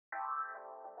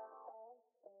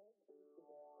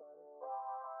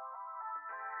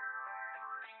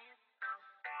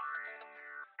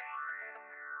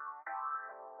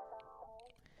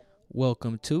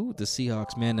Welcome to the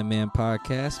Seahawks Man to Man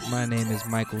podcast. My name is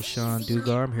Michael Sean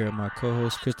Dugar. I'm here with my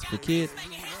co-host Christopher Kidd.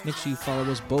 Make sure you follow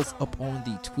us both up on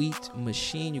the tweet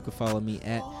machine. You can follow me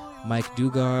at Mike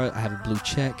Dugar. I have a blue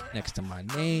check next to my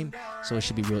name, so it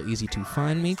should be real easy to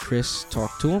find me. Chris,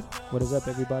 talk to him. What is up,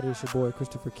 everybody? It's your boy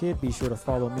Christopher Kidd. Be sure to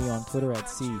follow me on Twitter at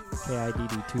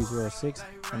CKIDD206,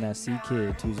 and that's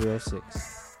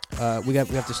CKid206. We have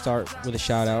to start with a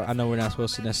shout out. I know we're not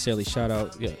supposed to necessarily shout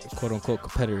out quote unquote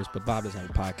competitors, but Bob doesn't have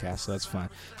a podcast, so that's fine.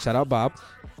 Shout out Bob.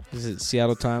 This is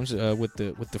Seattle Times with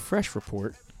the fresh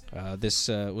report. This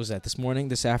morning,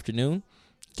 this afternoon,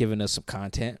 giving us some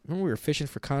content. Remember we were fishing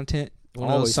for content one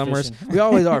of those summers. Fishing. We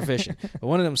always are fishing, but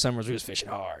one of them summers we was fishing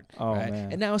hard. Oh right?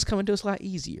 man! And now it's coming to us a lot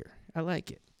easier. I like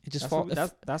it. It just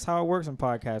that's how it works in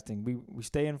podcasting. We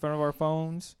stay in front of our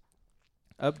phones.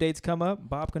 Updates come up.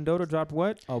 Bob Condotta dropped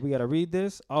what? Oh, we got to read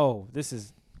this. Oh, this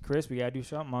is Chris. We got to do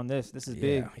something on this. This is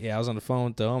big. Yeah, I was on the phone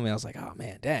with the homie. I was like, oh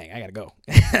man, dang, I gotta go.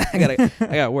 I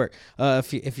gotta work.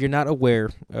 If you're not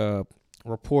aware,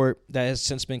 report that has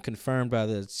since been confirmed by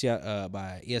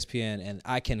by ESPN, and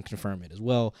I can confirm it as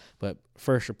well. But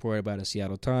first reported by the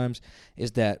Seattle Times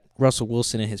is that Russell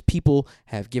Wilson and his people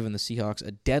have given the Seahawks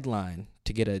a deadline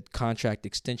to get a contract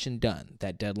extension done.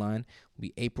 That deadline will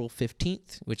be April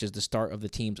 15th, which is the start of the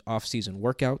team's off-season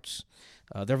workouts.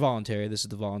 They're voluntary. This is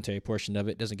the voluntary portion of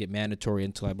it. It doesn't get mandatory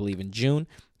until, I believe, in June.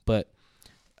 But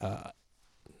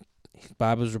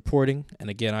Bob was reporting, and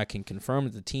again, I can confirm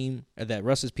that the team, that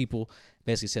Russ's people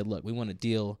basically said, look, we want a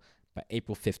deal by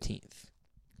April 15th.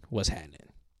 What's happening?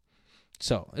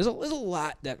 So there's a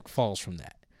lot that falls from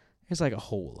that. There's like a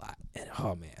whole lot. And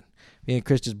oh, man. Me and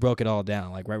Chris just broke it all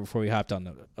down, like right before we hopped on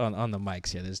the mics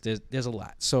here. There's a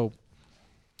lot. So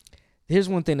here's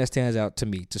one thing that stands out to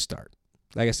me to start.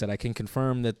 Like I said, I can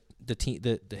confirm that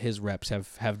his reps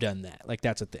have done that. Like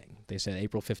that's a thing. They said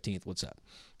April 15th. What's up?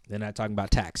 They're not talking about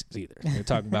taxes either. They're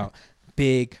talking about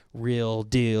big, real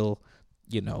deal.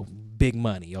 Big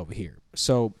money over here.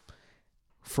 So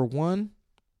for one,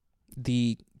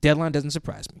 the deadline doesn't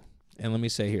surprise me, and let me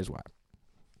say here's why.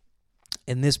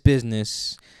 In this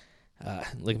business.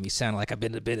 Look at me sounding like I've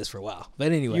been in the business for a while.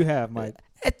 But anyway. You have, Mike.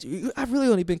 I've really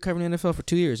only been covering the NFL for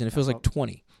 2 years, and it feels like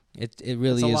 20. It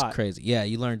really is crazy. Yeah,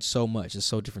 you learn so much. It's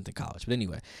so different than college. But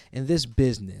anyway, in this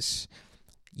business,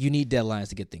 you need deadlines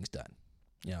to get things done.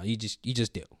 You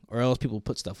just do. Or else people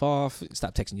put stuff off,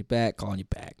 stop texting you back, calling you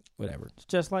back, whatever. It's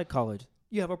just like college.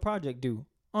 You have a project due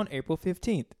on April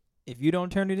 15th. If you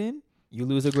don't turn it in, you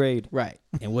lose a grade. Right.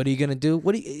 And what are you going to do?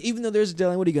 Even though there's a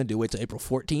deadline, what are you going to do? Wait till April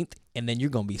 14th, and then you're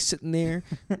going to be sitting there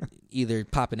either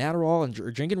popping Adderall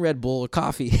or drinking Red Bull or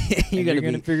coffee. you're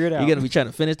going to figure it out. You're going to be trying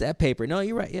to finish that paper. No,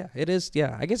 you're right. Yeah, it is.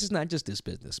 Yeah, I guess it's not just this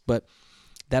business, but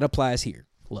that applies here.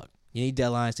 Look, you need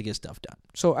deadlines to get stuff done.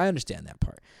 So I understand that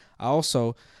part. I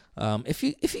also, if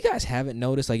you guys haven't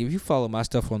noticed, like if you follow my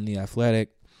stuff on The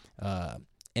Athletic, and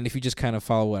if you just kind of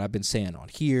follow what I've been saying on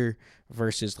here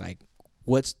versus like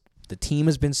what's the team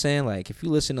has been saying, like if you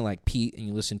listen to like Pete and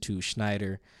you listen to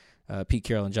Schneider, Pete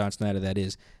Carroll and John Snyder, that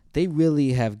is, they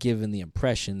really have given the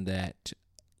impression that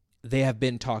they have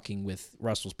been talking with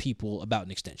Russell's people about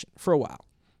an extension for a while.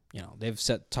 They've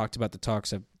talked about the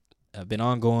talks have been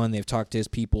ongoing. They've talked to his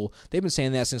people. They've been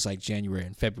saying that since like January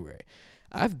and February.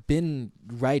 I've been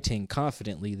writing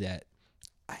confidently that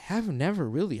I have never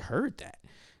really heard that.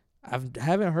 I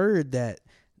haven't heard that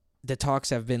the talks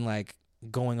have been like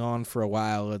going on for a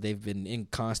while, or they've been in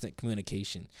constant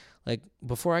communication. Like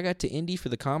before I got to Indy for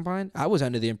the combine, I was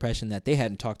under the impression that they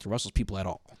hadn't talked to Russell's people at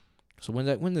all. So when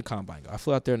did the combine go? I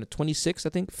flew out there on the 26th, I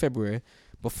think, February.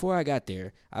 Before I got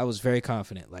there, I was very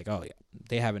confident, like, oh yeah,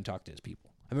 they haven't talked to his people.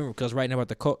 I remember because I was writing about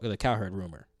the Cowherd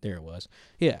rumor. There it was.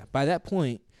 Yeah, by that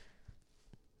point,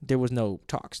 there was no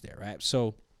talks there, right?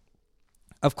 So,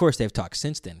 of course, they've talked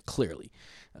since then, clearly.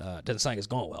 Doesn't sound like it's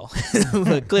going well,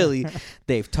 but clearly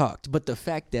they've talked. But the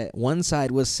fact that one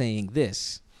side was saying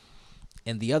this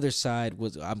and the other side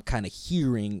was, I'm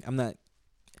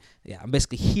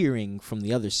basically hearing from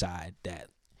the other side that,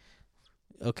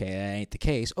 okay, that ain't the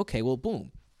case. Okay, well,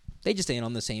 boom. They just ain't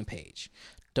on the same page.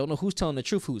 Don't know who's telling the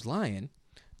truth, who's lying.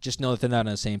 Just know that they're not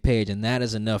on the same page, and that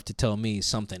is enough to tell me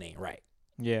something ain't right.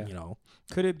 Yeah.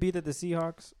 Could it be that the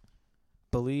Seahawks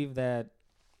believe that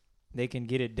they can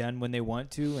get it done when they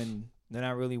want to, and they're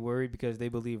not really worried because they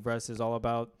believe Russ is all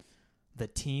about the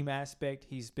team aspect?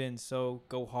 He's been so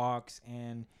go Hawks,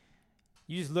 and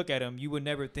you just look at him, you would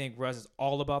never think Russ is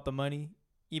all about the money,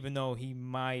 even though he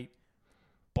might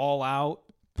ball out,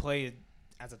 play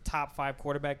as a top 5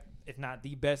 quarterback, if not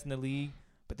the best in the league,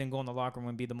 but then go in the locker room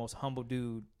and be the most humble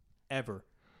dude ever.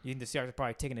 You think the Seahawks are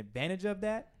probably taking advantage of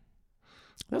that?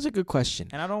 That's a good question.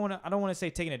 And I don't want to say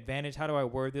taking advantage. How do I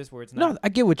word this where it's No, not? I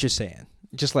get what you're saying.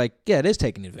 Just like, yeah, it is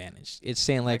taking advantage. It's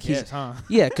saying like Yes, huh?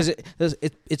 yeah, because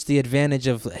it's the advantage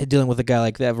of dealing with a guy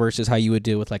like that versus how you would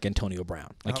deal with like Antonio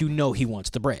Brown. Like he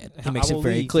wants the bread. He makes it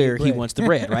very clear he wants the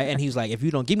bread, right? And he's like, if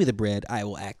you don't give me the bread, I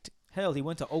will act. Hell, he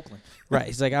went to Oakland. Right.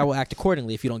 He's like, I will act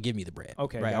accordingly if you don't give me the bread.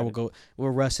 Okay, right. got I will it. go.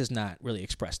 Where Russ has not really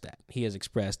expressed that. He has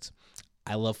expressed,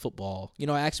 I love football.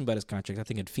 I asked him about his contract. I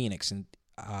think in Phoenix, and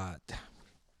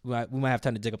we might have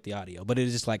time to dig up the audio, but it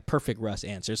is just like perfect Russ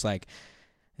answer. It's like,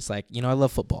 I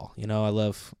love football. I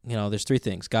love, there's three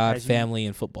things: God, family,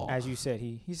 and football. As you said,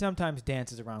 he sometimes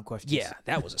dances around questions. Yeah,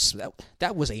 that was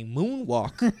a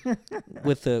moonwalk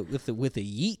with a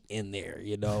yeet in there,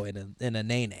 and a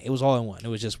nene. It was all in one. It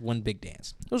was just one big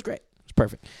dance. It was great. It was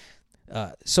perfect.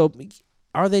 So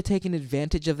are they taking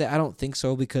advantage of that? I don't think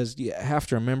so, because you have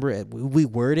to remember we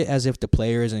word it as if the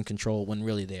player is in control when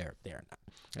really they're not.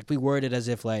 Like we word it as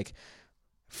if like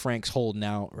Frank's holding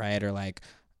out, right? Or like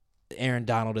Aaron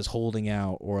Donald is holding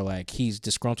out, or like he's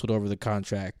disgruntled over the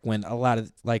contract, when a lot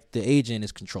of like the agent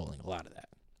is controlling a lot of that.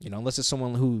 Unless it's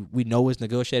someone who we know is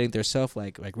negotiating themselves,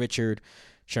 like Richard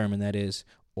Sherman, that is,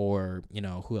 or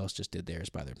who else just did theirs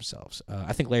by themselves.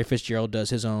 I think Larry Fitzgerald does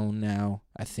his own now.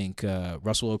 I think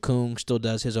Russell Okung still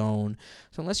does his own.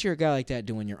 So unless you're a guy like that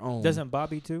doing your own, doesn't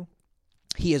Bobby too?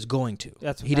 He is going to.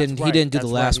 He didn't do the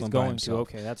last one by himself.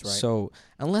 Okay, that's right. So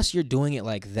unless you're doing it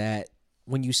like that,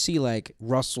 when you see like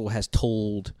Russell has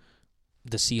told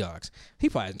the Seahawks, he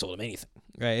probably hasn't told them anything,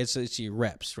 right? It's your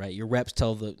reps, right? Your reps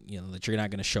tell that you're not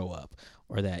going to show up,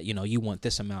 or that you want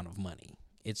this amount of money.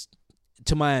 It's,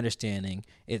 to my understanding,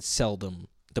 it's seldom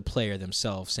the player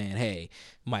themselves saying, "Hey,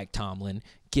 Mike Tomlin,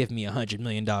 give me $100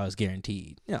 million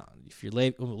guaranteed." If you're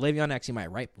Le'Veon, actually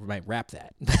might rap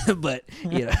that, but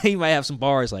he might have some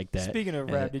bars like that. Speaking of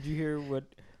rap, did you hear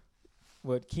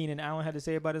what Keenan Allen had to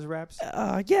say about his raps?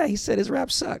 Yeah, he said his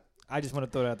raps suck. I just want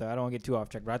to throw it out there. I don't want to get too off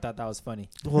track, but I thought that was funny.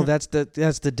 Well, that's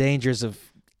the dangers of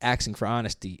asking for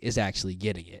honesty, is actually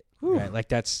getting it. Right? Like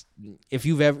that's, if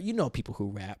you've ever, people who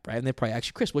rap, right? And they probably ask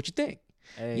you, "Chris, what you think?"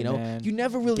 Hey, man, you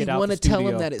never really want to tell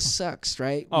them that it sucks,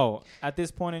 right? Oh, at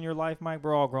this point in your life, Mike,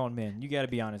 we're all grown men. You got to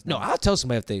be honest. No, I'll tell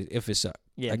somebody if it sucks.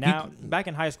 Yeah, like back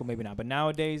in high school, maybe not. But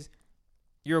nowadays,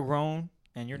 you're grown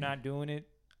and you're not doing it.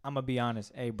 I'm going to be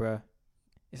honest. Hey, bruh,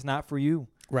 it's not for you.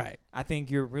 Right. I think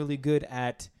you're really good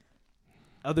at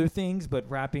other things, but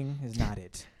rapping is not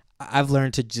it. I've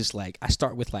learned to just I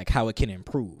start with how it can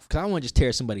improve, because I don't want to just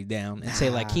tear somebody down and say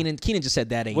Keenan just said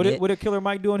that ain't it. What did Killer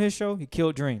Mike do on his show? He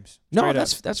killed dreams. No,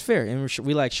 that's fair. And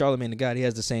we like Charlamagne the God. He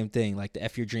has the same thing. Like the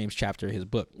F Your Dreams chapter of his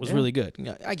book was really good.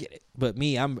 I get it. But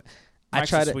me, I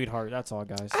try to sweetheart. That's all,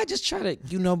 guys. I just try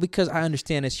to because I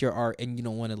understand it's your art, and you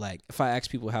don't want to if I ask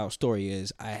people how a story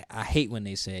is, I hate when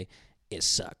they say it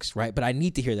sucks, right? But I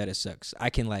need to hear that it sucks.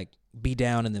 I can be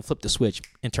down and then flip the switch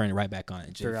and turn it right back on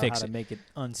and just fix how to make it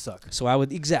unsuck. So I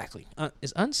would exactly.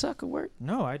 Is unsuck a word?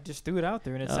 No, I just threw it out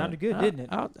there and it sounded good, didn't it?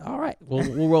 All right,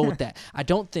 we'll roll with that. I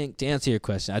don't think, to answer your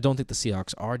question, I don't think the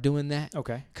Seahawks are doing that.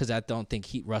 Okay. Because I don't think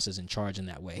Russ is in charge in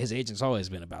that way. His agent's always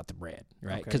been about the bread,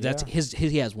 right? Because Okay, that's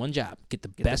he has one job: get the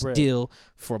best deal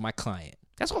for my client.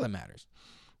 That's all that matters.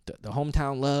 The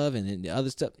hometown love and then the other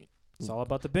stuff. It's all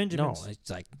about the Benjamins. No,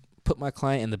 it's put my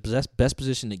client in the best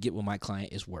position to get what my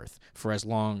client is worth for as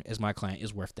long as my client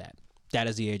is worth that. That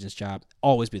is the agent's job.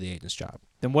 Always be the agent's job.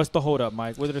 Then what's the holdup,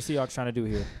 Mike? What are the Seahawks trying to do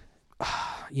here?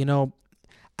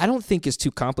 I don't think it's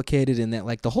too complicated in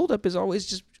that, the holdup is always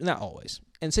just, not always.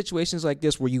 In situations like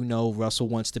this where Russell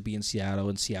wants to be in Seattle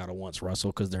and Seattle wants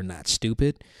Russell because they're not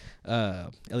stupid.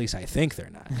 At least I think they're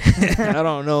not. I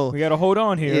don't know. We got to hold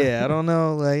on here. Yeah, I don't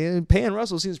know. Paying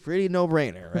Russell seems pretty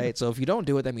no-brainer, right? So if you don't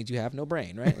do it, that means you have no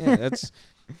brain, right? Yeah, that's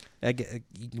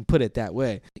you can put it that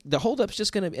way. The holdup's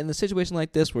just going to, in a situation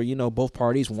like this where, both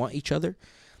parties want each other,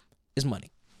 is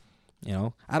money.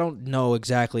 I don't know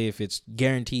exactly if it's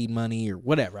guaranteed money or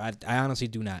whatever. I honestly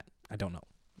do not. I don't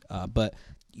know. But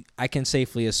I can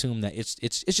safely assume that it's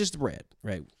just bread,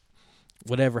 right?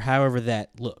 However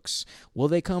that looks. Will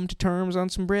they come to terms on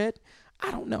some bread?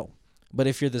 I don't know. But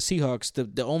if you're the Seahawks,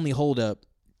 the only holdup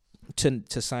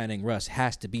to signing Russ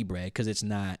has to be bread, because it's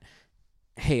not,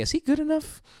 hey, is he good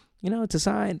enough, to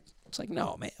sign? It's like,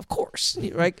 no, man, of course,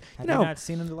 right? Have you not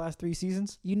seen him the last 3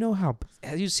 seasons?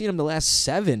 Have you seen him the last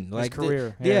 7? His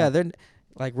career. They're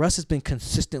Russ has been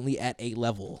consistently at a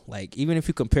level. Even if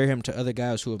you compare him to other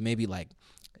guys who have maybe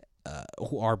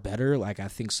who are better, I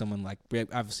think someone like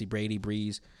obviously Brady,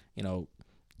 Breeze, you know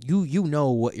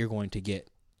what you're going to get,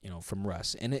 from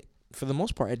Russ, and for the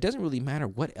most part, it doesn't really matter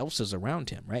what else is around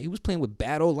him, right? He was playing with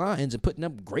bad old lines and putting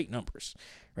up great numbers,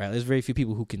 right? There's very few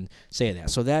people who can say that.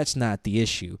 So that's not the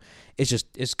issue.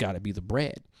 It's got to be the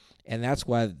bread. And that's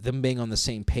why them being on the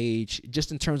same page,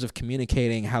 just in terms of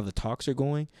communicating how the talks are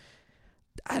going,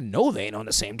 I know they ain't on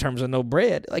the same terms of no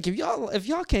bread. Like, if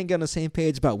y'all can't get on the same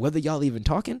page about whether y'all even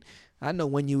talking, I know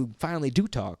when you finally do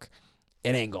talk,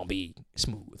 it ain't going to be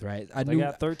smooth, right? They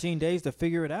got 13 days to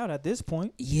figure it out at this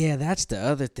point. Yeah, that's the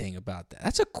other thing about that.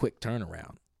 That's a quick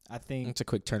turnaround. I think it's a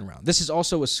quick turnaround. This is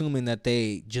also assuming that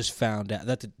they just found out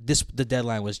that the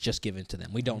deadline was just given to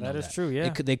them. We don't know that. That is true, yeah.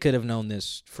 They could have known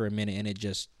this for a minute,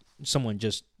 and someone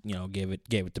just gave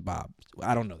it to Bob.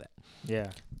 I don't know that.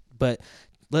 Yeah. But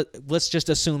let's just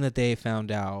assume that they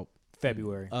found out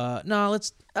February. No,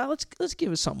 let's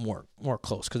give it something more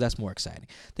close, because that's more exciting.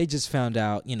 They just found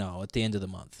out, at the end of the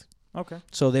month. Okay.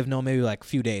 So they've known maybe like a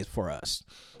few days for us.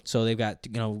 So they've got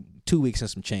 2 weeks and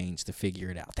some change to figure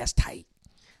it out. That's tight.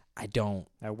 I don't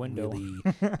that window. Really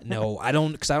no, I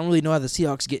don't, because I don't really know how the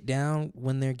Seahawks get down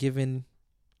when they're given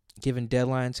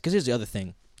deadlines. Because here's the other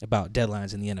thing about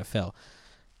deadlines in the NFL.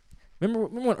 Remember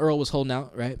when Earl was holding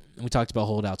out, right? And we talked about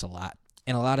holdouts a lot,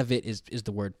 and a lot of it is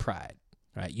the word pride,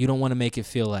 right? You don't want to make it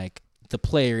feel like the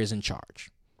player is in charge.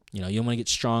 You don't want to get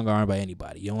strong-armed by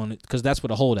anybody. You don't want to, because that's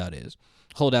what a holdout is.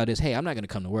 Holdout is, hey, I'm not going to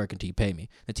come to work until you pay me.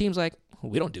 The team's like,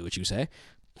 we don't do what you say.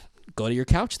 Go to your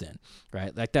couch then,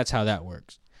 right? Like, that's how that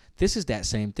works. This is that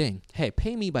same thing. Hey,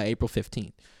 pay me by April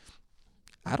 15th.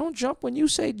 I don't jump when you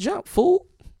say jump, fool.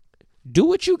 Do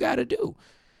what you got to do,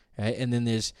 right? And then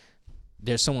there's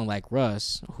someone like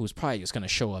Russ who's probably just going to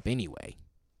show up anyway,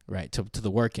 right, to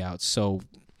the workouts. So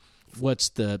where's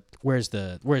the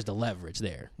leverage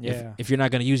there? Yeah. If you're not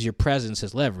going to use your presence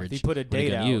as leverage, if you put a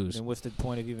date out, then what's the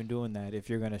point of even doing that? If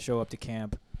you're going to show up to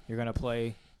camp, you're going to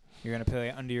play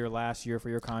under your last year for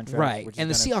your contract. Right. And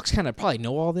the Seahawks kind of probably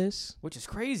know all this. Which is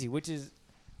crazy, which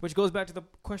goes back to the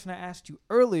question I asked you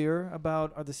earlier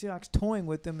about, are the Seahawks toying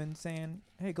with them and saying,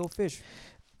 hey, go fish?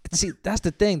 See, that's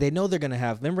the thing. They know they're going to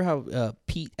have – remember how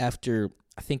Pete, after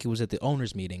I think it was at the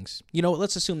owners' meetings.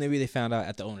 Let's assume maybe they found out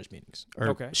at the owners' meetings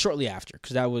or shortly after,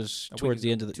 because that was towards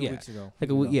the end of the – 2 weeks ago. Like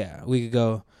a week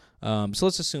ago. So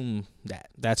let's assume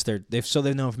that's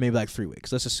they've known for maybe like 3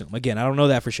 weeks. Let's assume. Again, I don't know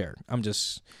that for sure. I'm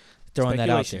just throwing that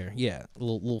out there. Yeah, a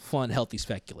little fun, healthy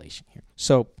speculation here.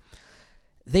 So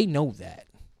they know that,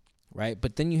 right?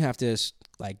 But then you have to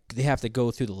they have to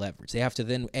go through the leverage. They have to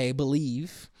then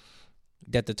believe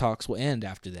that the talks will end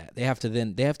after that. They have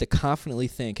to confidently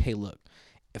think, hey, look,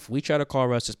 if we try to call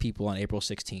Russ's people on April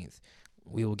 16th,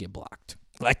 we will get blocked.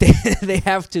 Like they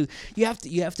have to. You have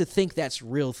to think that's a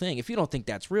real thing. If you don't think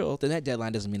that's real, then that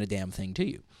deadline doesn't mean a damn thing to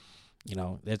you.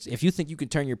 That's if you think you can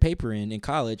turn your paper in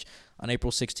college on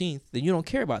April 16th, then you don't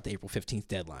care about the April 15th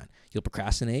deadline. You'll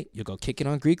procrastinate, you'll go kick it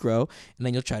on Greek Row, and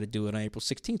then you'll try to do it on April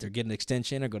 16th or get an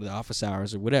extension or go to the office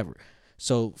hours or whatever.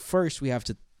 So first we have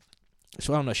to.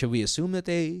 So I don't know. Should we assume that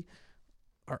they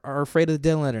are afraid of the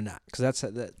deadline or not? Because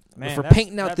if we're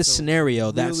painting out this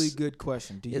scenario, that's a really good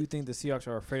question. Do you think the Seahawks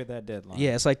are afraid of that deadline?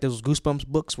 Yeah, it's like those Goosebumps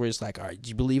books where it's like, all right, do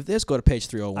you believe this? Go to page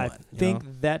 301. I think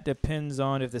that depends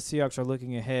on if the Seahawks are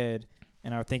looking ahead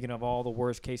and are thinking of all the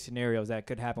worst case scenarios that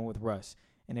could happen with Russ.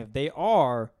 And if they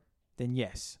are, then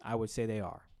yes, I would say they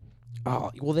are.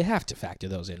 Oh, well, they have to factor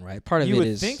those in, right? Part of you it would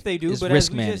is think they do, but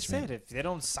risk as we management. just said, if they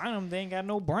don't sign them, they ain't got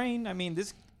no brain. I mean,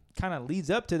 this kind of leads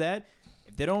up to that.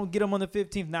 If they don't get them on the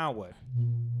 15th, now what?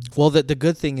 Well, the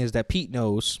good thing is that Pete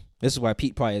knows. This is why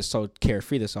Pete probably is so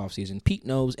carefree this offseason. Pete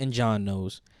knows and John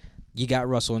knows you got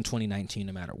Russell in 2019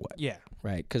 no matter what. Yeah.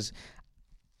 Right? Because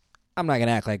I'm not going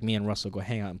to act like me and Russell go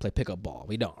hang out and play pickup ball.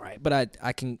 We don't, right? But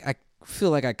I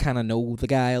feel like I kind of know the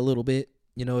guy a little bit,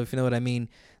 if you know what I mean.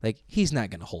 Like, he's not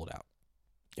going to hold out.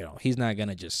 He's not going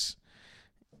to just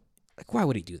 – like, why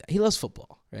would he do that? He loves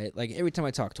football, right? Like, every time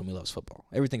I talk to him, he loves football.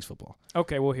 Everything's football.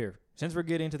 Okay, well, here. Since we're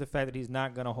getting to the fact that he's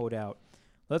not going to hold out,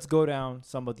 let's go down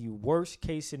some of the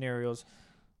worst-case scenarios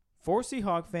for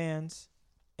Seahawk fans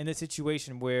in a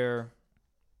situation where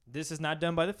this is not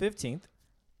done by the 15th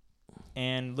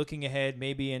and looking ahead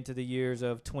maybe into the years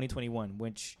of 2021,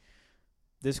 which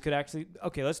this could actually –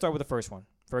 okay, let's start with the first one.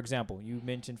 For example, you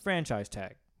mentioned franchise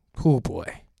tag. Oh,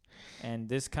 boy. And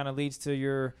this kind of leads to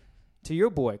your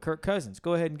boy, Kirk Cousins.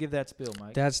 Go ahead and give that spiel,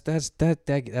 Mike.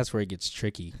 That's where it gets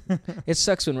tricky. It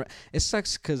sucks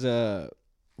because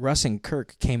Russ and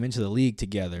Kirk came into the league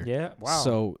together. Yeah, wow.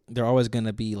 So they're always going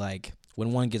to be like,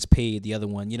 when one gets paid, the other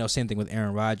one, same thing with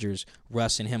Aaron Rodgers.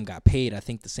 Russ and him got paid, I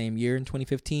think, the same year in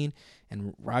 2015,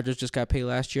 and Rodgers just got paid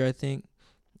last year, I think.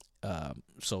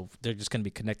 So they're just going to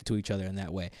be connected to each other in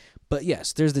that way. But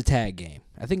yes, there's the tag game.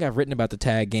 I think I've written about the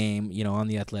tag game, on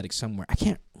The Athletic somewhere. I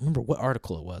can't remember what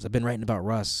article it was. I've been writing about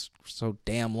Russ so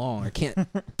damn long. I can't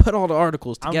put all the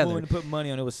articles together. I'm willing to put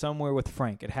money on it was somewhere with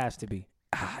Frank. It has to be.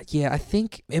 Yeah, I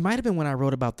think it might have been when I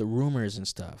wrote about the rumors and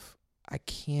stuff. I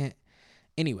can't.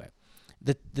 Anyway,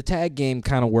 the tag game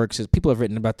kind of works as people have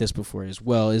written about this before as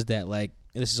well. Is that like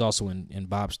this is also in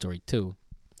Bob's story too?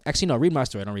 Actually, no, read my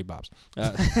story. I don't read Bob's.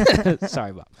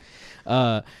 Sorry, Bob.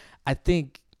 I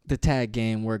think the tag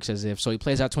game works as if, so he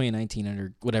plays out 2019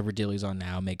 under whatever deal he's on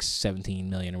now, makes $17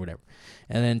 million or whatever.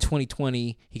 And then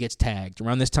 2020, he gets tagged.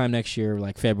 Around this time next year,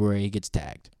 like February, he gets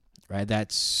tagged, right?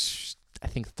 That's, I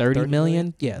think, 30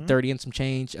 million. Yeah, 30 and some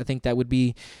change, I think that would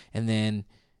be. And then,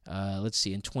 let's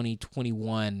see, in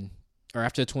 2021, or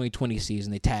after the 2020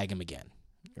 season, they tag him again,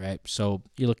 right? So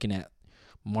you're looking at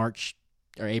March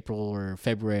or April or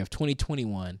February of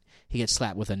 2021, he gets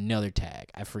slapped with another tag.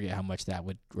 I forget how much that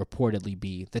would reportedly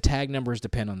be. The tag numbers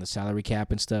depend on the salary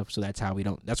cap and stuff, so that's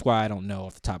why I don't know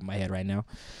off the top of my head right now.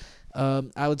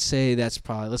 I would say that's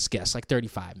probably, let's guess, like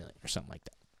 $35 million or something like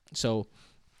that. So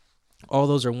all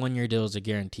those are 1-year deals, are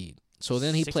guaranteed. So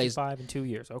then he plays 65 in 2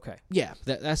 years. Okay. Yeah,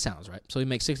 that sounds right. So he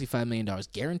makes $65 million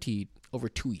guaranteed over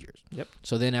 2 years. Yep.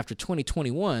 So then after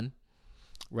 2021,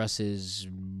 Russ is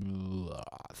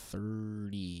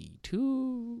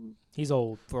 32. He's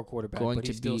old for a quarterback, but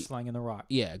he's still slinging the rock.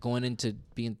 Yeah, going into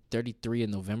being 33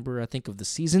 in November, I think, of the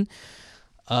season.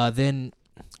 Then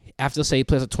after, let's say he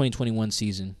plays a 2021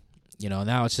 season,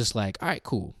 now it's just like, all right,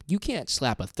 cool. You can't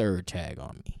slap a third tag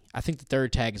on me. I think the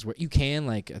third tag is where you can,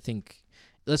 like, I think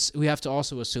we have to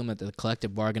also assume that the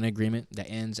collective bargaining agreement that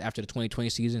ends after the 2020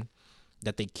 season,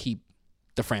 that they keep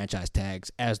the franchise tags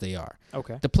as they are.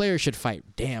 Okay. The players should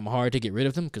fight damn hard to get rid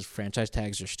of them because franchise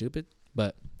tags are stupid.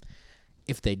 But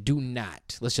if they do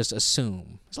not, let's just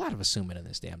assume. There's a lot of assuming in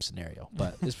this damn scenario,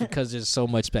 but it's because there's so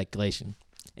much speculation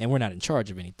and we're not in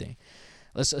charge of anything.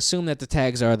 Let's assume that the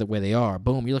tags are the way they are.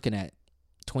 Boom, you're looking at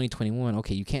 2021.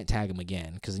 Okay, you can't tag them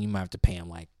again because then you might have to pay them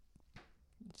like,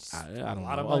 I don't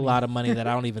know, a lot of money that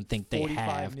I don't even think they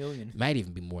have. Million. Might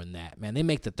even be more than that, man. They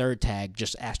make the third tag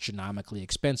just astronomically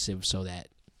expensive so that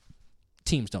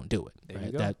teams don't do it. There right?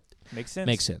 you go. That makes sense.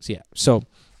 Makes sense, yeah. So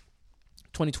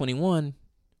 2021,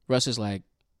 Russ is like,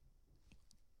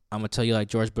 I'm gonna tell you like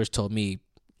George Bush told me,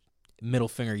 middle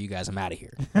finger, you guys, I'm out of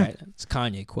here. Right? It's a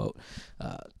Kanye quote.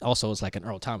 Also, it's like an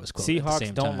Earl Thomas quote.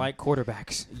 Seahawks don't like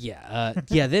quarterbacks. Yeah,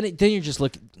 Then you're just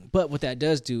looking. But what that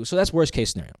does do, so that's worst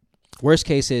case scenario. Worst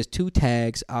case is 2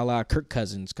 tags, a la Kirk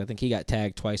Cousins. I think he got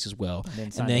tagged twice as well,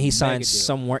 and then he signs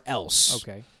somewhere else.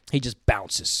 Okay, he just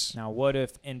bounces. Now, what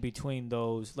if in between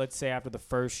those, let's say after the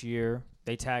first year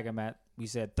they tag him at, we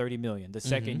said $30 million. The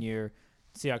second year,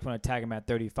 Seahawks want to tag him at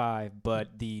 35,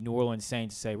 but the New Orleans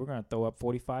Saints say we're going to throw up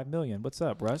 $45 million. What's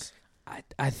up, Russ?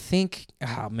 I think,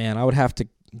 oh man, I would have to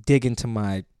dig into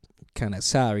my kind of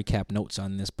salary cap notes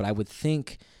on this, but I would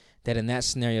think that in that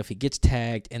scenario, if he gets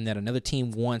tagged and that another team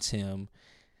wants him,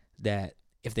 that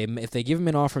if they give him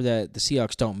an offer that the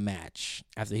Seahawks don't match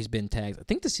after he's been tagged, I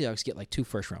think the Seahawks get like 2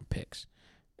 first-round picks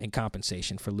in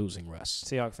compensation for losing Russ.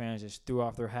 Seahawks fans just threw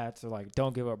off their hats. They're like,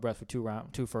 don't give up Russ for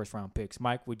 2 first-round picks.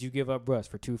 Mike, would you give up Russ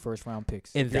for 2 first-round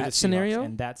picks? In that scenario?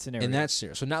 In that scenario. In that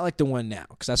scenario. So not like the one now,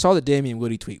 because I saw the Damian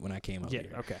Woody tweet when I came up here.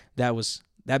 Okay.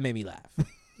 That made me laugh.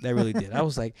 That really did. I'm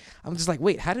just like,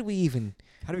 wait, how did we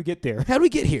get there? How did we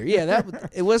get here? Yeah,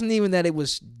 it wasn't even that it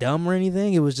was dumb or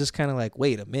anything. It was just kind of like,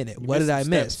 wait a minute, what did I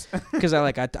miss? Because I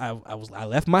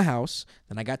left my house,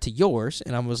 then I got to yours,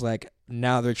 and I was like,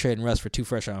 now they're trading Russ for 2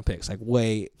 first-round picks. Like,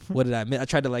 wait, what did I miss? I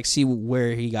tried to like see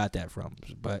where he got that from,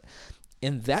 but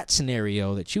in that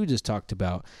scenario that you just talked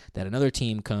about, that another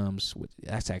team comes,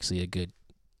 that's actually a good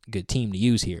team to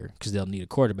use here because they'll need a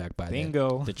quarterback by then.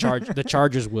 Bingo. The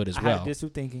Chargers would as well. I had this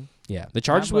thinking. Yeah, the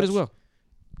Chargers would as well.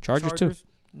 Chargers too.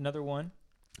 Another one.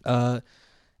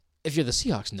 If you're the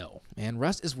Seahawks, no, man.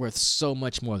 Russ is worth so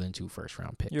much more than 2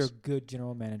 first-round picks. You're a good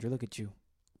general manager. Look at you.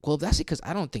 Well, that's because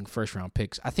I don't think first-round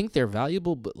picks. I think they're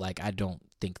valuable, but like I don't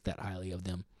think that highly of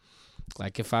them.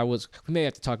 Like if I was, we may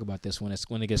have to talk about this when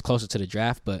it gets closer to the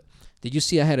draft. But did you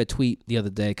see? I had a tweet the other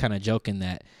day, kind of joking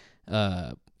that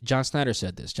John Snyder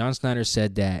said this. John Snyder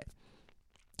said that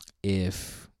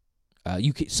if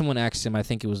someone asked him, I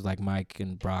think it was like Mike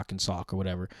and Brock and Salk or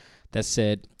whatever, that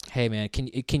said, "Hey man,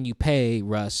 can you pay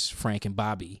Russ, Frank, and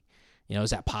Bobby? Is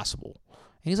that possible?"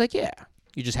 And he's like, "Yeah,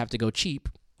 you just have to go cheap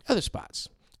other spots."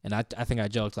 And I think I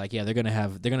joked like, "Yeah, they're gonna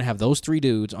have those 3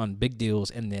 dudes on big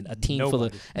deals, and then a team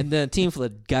full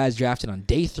of guys drafted on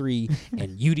day 3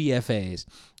 and UDFAs,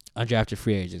 undrafted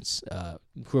free agents,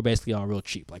 who are basically all real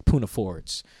cheap, like Puna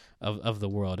Fords, of the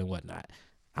world and whatnot.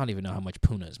 I don't even know how much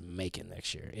Puna is making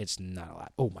next year. It's not a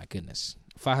lot. Oh my goodness,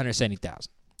 $570,000.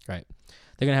 Right?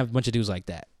 They're gonna have a bunch of dudes like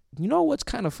that. You know what's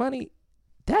kind of funny?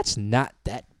 That's not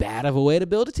that bad of a way to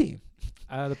build a team.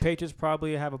 The Patriots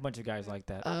probably have a bunch of guys like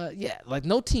that. Yeah, like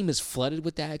no team is flooded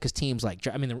with that because teams like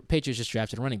the Patriots just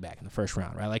drafted a running back in the first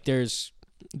round, right? Like there's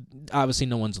obviously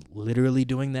no one's literally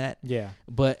doing that. Yeah.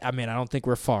 But I don't think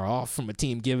we're far off from a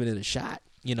team giving it a shot.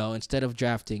 You know, instead of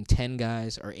drafting 10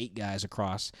 guys or 8 guys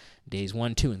across days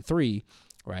 1, 2, and 3,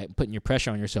 right? Putting your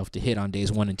pressure on yourself to hit on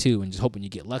days 1 and 2 and just hoping you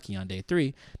get lucky on day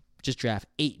 3, just draft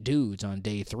 8 dudes on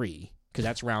day 3 because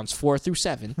that's rounds 4 through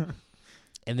 7.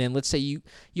 And then let's say you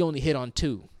only hit on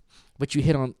 2, but you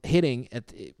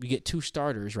you get 2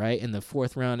 starters, right, in the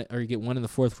 4th round, or you get 1 in the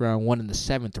 4th round, 1 in the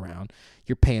 7th round.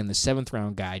 You're paying the 7th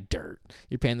round guy dirt.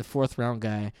 You're paying the 4th round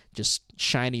guy just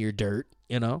shinier dirt,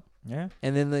 you know? Yeah.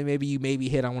 And then maybe you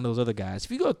hit on one of those other guys. If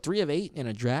you go 3 of 8 in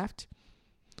a draft,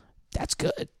 that's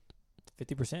good.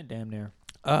 50% damn near.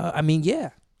 Yeah.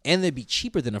 And they'd be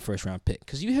cheaper than a first-round pick.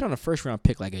 Because you hit on a first-round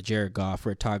pick like a Jared Goff or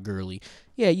a Todd Gurley,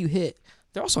 yeah, you hit.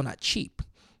 They're also not cheap.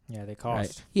 Yeah, they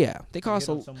cost. Right? Yeah, they cost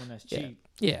someone that's cheap.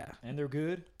 Yeah. And they're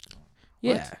good.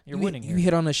 Yeah. What? You're winning You here.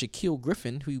 hit on a Shaquille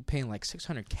Griffin who you paying like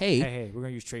 $600K. Hey, we're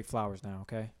going to use Trey Flowers now,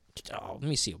 okay? Oh, let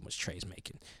me see what much Trey's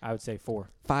making. I would say 4.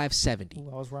 $570.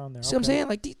 Ooh, I was around there. See what I'm saying?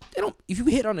 Like, they don't. If you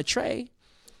hit on a Trey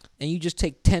and you just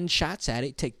take 10 shots at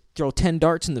it, throw 10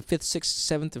 darts in the 5th, 6th,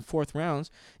 7th, and 4th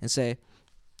rounds and say,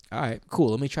 all right, cool,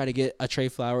 let me try to get a Trey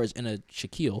Flowers and a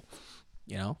Shaquille,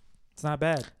 you know? It's not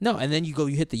bad. No, and then you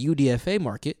hit the UDFA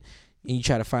market and you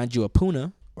try to find you a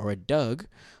Puna or a Doug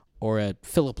or a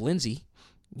Phillip Lindsay,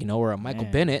 you know, or a Michael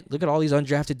Bennett. Look at all these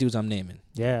undrafted dudes I'm naming.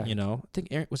 Yeah. You know, I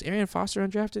think was Arian Foster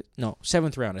undrafted? No,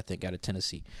 7th round, I think, out of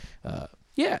Tennessee.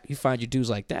 Yeah, you find your dudes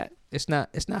like that. It's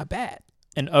not bad.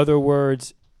 In other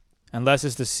words, unless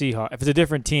it's the Seahawks, if it's a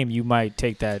different team, you might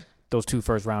take those 2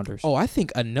 first rounders. Oh, I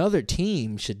think another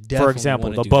team should definitely. For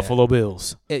example, the Buffalo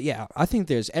Bills. Yeah, I think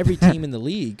there's every team in the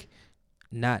league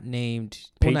not named.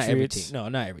 Well, not every Patriots. team. No,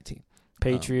 not every team.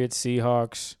 Patriots,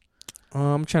 Seahawks.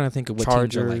 I'm trying to think of what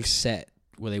Chargers. teams are like set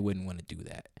where they wouldn't want to do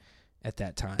that at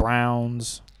that time.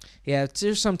 Browns. Yeah,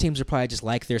 there's some teams that probably just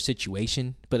like their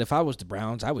situation. But if I was the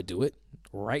Browns, I would do it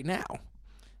right now.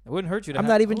 It wouldn't hurt you to I'm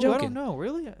not even I joking. don't know,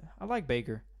 really. I like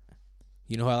Baker.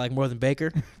 You know who I like more than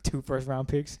Baker? 2 first-round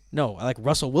picks. No, I like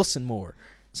Russell Wilson more.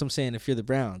 So I'm saying if you're the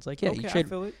Browns. Like, yeah, okay, you trade. I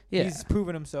feel it. Yeah. He's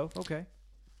proven himself. Okay.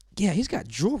 Yeah, he's got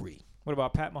jewelry. What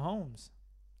about Pat Mahomes?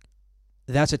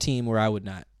 That's a team where I would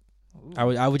not. Ooh.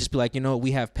 I would just be like, you know,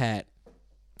 we have Pat.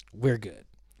 We're good.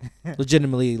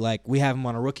 Legitimately, like, we have him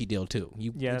on a rookie deal, too.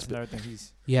 That's another thing.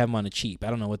 You have him on a cheap.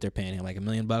 I don't know what they're paying him, like $1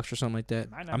 million or something like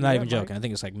that. Might not I'm be not that, even joking. Mike. I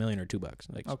think it's like $1 million or $2.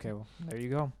 Like, Okay, well, there you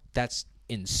go. that's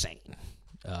insane,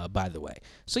 by the way.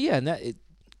 So, yeah, and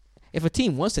if a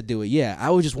team wants to do it, yeah, I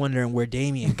was just wondering where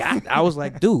Damian got it. I was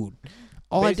like, dude,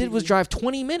 all I did was drive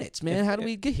 20 minutes, man. How do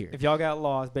we get here? If y'all got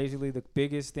lost, basically the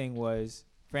biggest thing was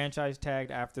franchise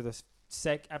tagged after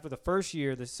the first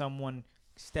year that someone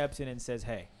steps in and says,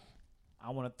 hey, I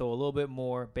want to throw a little bit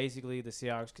more. Basically, the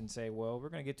Seahawks can say, well, we're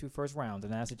going to get 2 first rounds. In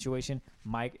that situation,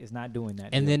 Mike is not doing that.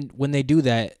 And then when they do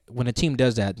that, when a team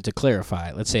does that, to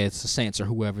clarify, let's say it's the Saints or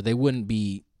whoever, they wouldn't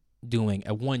be doing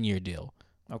a 1-year deal.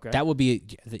 Okay. That would be,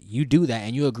 you do that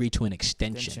and you agree to an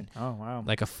extension. Oh, wow.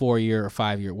 Like a 4-year or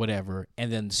 5-year, whatever.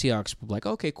 And then the Seahawks would be like,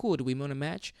 okay, cool. Do we want to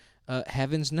match?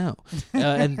 Heavens, no.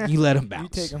 And you let them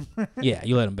bounce. You take them. Yeah,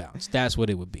 you let them bounce. That's what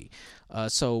it would be.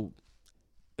 So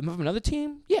if I'm another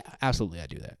team, yeah, absolutely I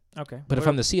do that. Okay. But if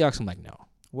I'm the Seahawks, I'm like, no.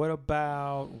 What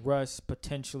about Russ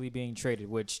potentially being traded,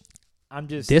 which I'm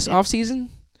just... This offseason?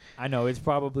 I know, it's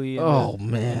probably in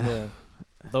the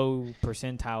low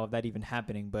percentile of that even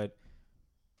happening, but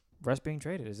Russ being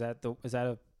traded, is that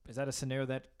a scenario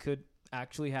that could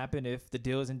actually happen if the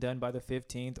deal isn't done by the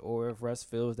 15th, or if Russ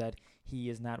feels that he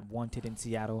is not wanted in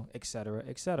Seattle, et cetera,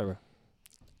 et cetera?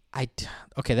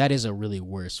 Okay, that is a really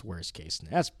worst case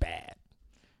scenario. That's bad.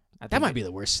 That might be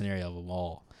the worst scenario of them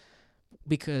all,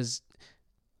 because,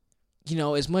 you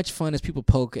know, as much fun as people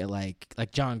poke at like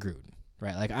John Gruden,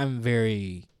 right? Like, I'm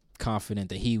very confident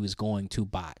that he was going to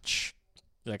botch.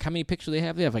 Like, how many picks do they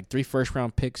have? They have like 3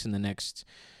 first-round picks in the next.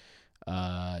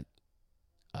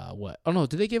 What? Oh no,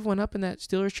 did they give one up in that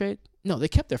Steelers trade? No, they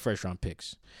kept their first-round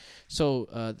picks.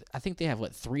 So I think they have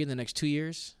 3 in the next 2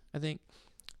 years. I think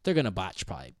they're gonna botch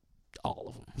probably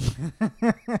all of them.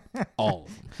 All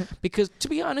of them. Because to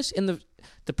be honest, in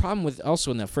the problem with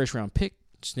also in that first-round pick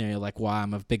scenario, like why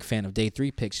I'm a big fan of day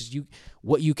 3 picks, is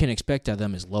what you can expect out of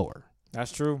them is lower.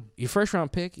 That's true. Your first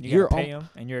round pick, You you're gotta pay him,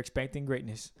 and you're expecting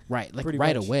greatness. right, like Pretty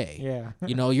right much. away. Yeah.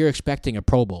 You're expecting a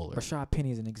Pro Bowler. Rashad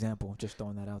Penny is an example. Just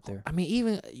throwing that out there. I mean,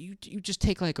 even you just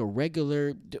take like a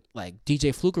regular, like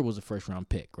DJ Fluker was a first round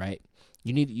pick, right?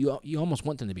 You almost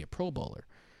want them to be a Pro Bowler.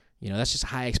 That's just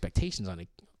high expectations on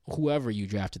whoever you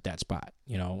draft at that spot.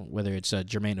 Whether it's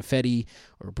Jermaine Ifedi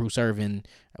or Bruce Irvin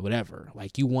or whatever.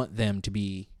 Like, you want them to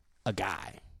be a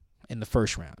guy in the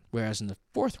first round. Whereas in the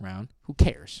fourth round, who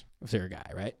cares if they're a guy,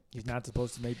 right? He's not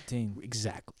supposed to make the team.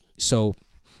 Exactly. So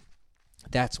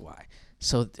that's why.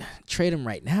 So trade him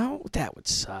right now? That would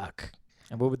suck.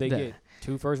 And what would they get?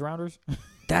 2 first rounders?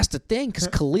 That's the thing, because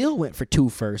Khalil went for 2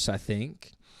 firsts, I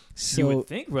think. So You would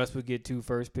think Russ would get 2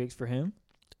 first picks for him.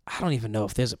 I don't even know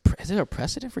if is there a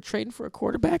precedent for trading for a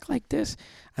quarterback like this?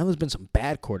 I know there's been some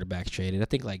bad quarterbacks traded. I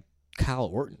think like Kyle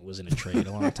Orton was in a trade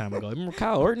a long time ago. Remember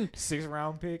Kyle Orton? 6th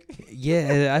round pick.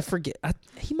 Yeah, I forget.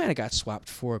 He might have got swapped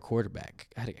for a quarterback.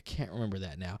 I can't remember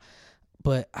that now.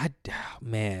 But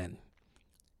man,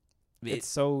 It's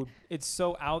so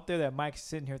out there that Mike's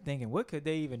sitting here thinking, what could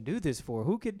they even do this for?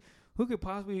 Who could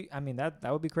possibly? I mean, that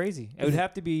would be crazy. It would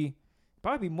have to be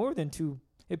probably more than 2.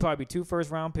 It'd probably be 2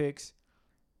 first round picks,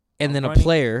 and then a running-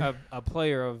 player, a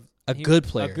player of a good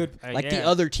player, like the yeah.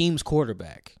 other team's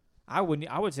quarterback. I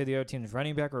would say the other team's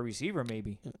running back or receiver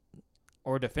maybe,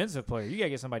 or a defensive player. You gotta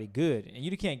get somebody good, and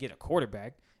you can't get a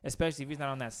quarterback, especially if he's not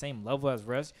on that same level as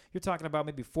Russ. You're talking about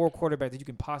maybe 4 quarterbacks that you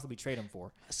can possibly trade him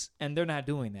for, and they're not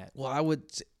doing that. Well,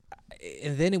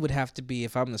 and then it would have to be,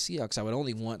 if I'm the Seahawks, I would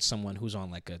only want someone who's on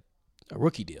like a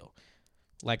rookie deal,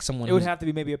 like someone. It would have to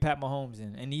be maybe a Pat Mahomes,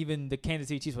 and even the Kansas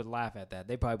City Chiefs would laugh at that.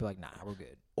 They'd probably be like, "Nah, we're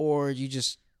good." Or you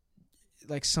just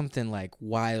like something like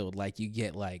wild, like you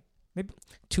get like Maybe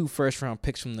 2 first round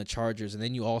picks from the Chargers, and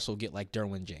then you also get like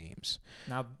Derwin James.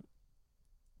 now.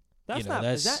 That's know, not.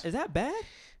 that's- Is that bad?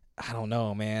 I don't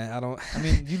know, man. I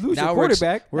mean, you lose Now your we're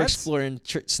quarterback. We're that's- exploring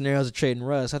scenarios of trading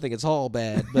Russ. I think it's all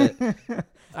bad, but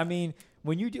I mean,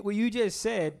 what you just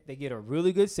said, they get a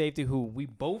really good safety who we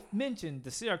both mentioned the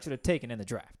Seahawks should have taken in the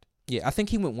draft. yeah, I think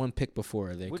he went 1 pick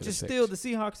before they. Which could've is picked. still the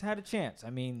Seahawks had a chance. I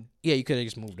mean, Yeah, you could have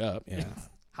just moved up. Yeah.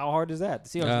 how hard is that?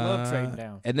 The Seahawks love trading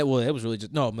down. And it was really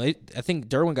just I think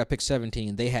Derwin got picked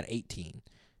 17. They had 18,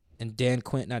 and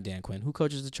not Dan Quinn. Who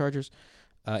coaches the Chargers?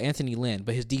 Anthony Lynn,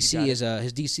 but his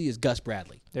DC is Gus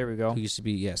Bradley, There we go. who used to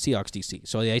be Seahawks DC.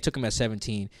 So yeah, they took him at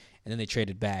 17, and then they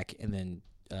traded back and then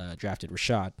drafted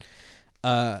Rashad.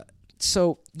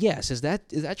 So yes, is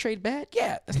that trade bad?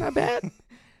 Yeah, that's not bad.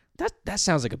 that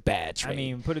sounds like a bad trade. I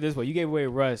mean, put it this way: you gave away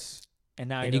Russ, and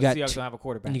now And you you got Seahawks don't have a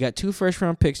quarterback, and you got 2 first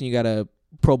round picks, and you got a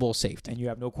Pro Bowl safety and you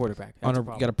have no quarterback. That's on a you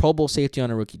problem. got a Pro Bowl safety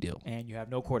on a rookie deal. And you have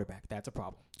no quarterback. That's a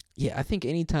problem. Yeah, I think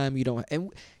anytime you don't,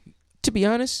 and to be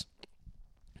honest,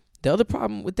 the other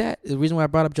problem with that, the reason why I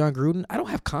brought up John Gruden, I don't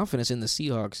have confidence in the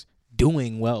Seahawks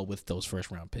doing well with those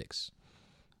first round picks.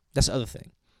 That's the other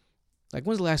thing. Like,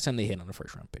 when's the last time they hit on a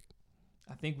first round pick?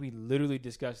 I think we literally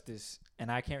discussed this,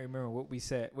 and I can't remember what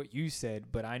you said,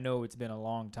 but I know it's been a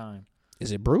long time,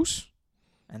 Is it Bruce?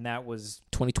 and that was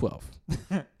 2012.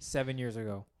 7 years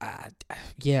ago.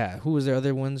 Yeah. Who was the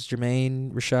other ones?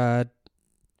 Jermaine, Rashad.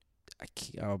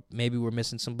 Maybe we're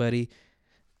missing somebody.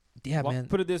 Yeah, Well, man.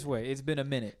 put it this way: it's been a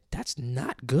minute. That's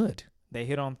not good. They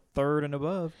hit on 3rd and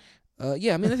above.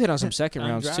 Yeah, I mean, they've hit on some second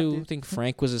rounds, too. Undrafted. I think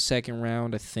Frank was a second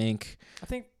round, I think. I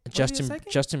think was he a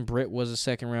second? Justin Britt was a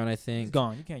second round, I think. He's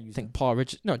gone. You can't use I think him. Paul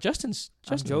Richards. No, Justin's. I'm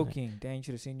Justin joking. Dang, you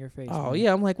should have seen your face. Oh, man.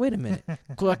 yeah. I'm like, wait a minute.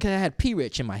 Well, I had P.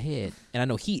 Rich in my head, and I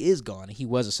know he is gone, and he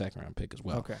was a second round pick as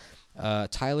well. Okay.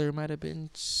 Tyler might have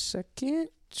been second.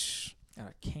 Out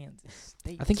of Kansas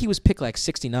State. I think he was picked like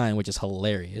 69, which is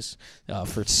hilarious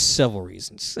for several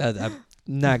reasons. I'm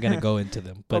not going to go into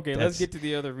them. But Okay, let's get to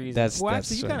the other reasons. that's- Well,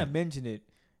 that's actually, you kind of mentioned it.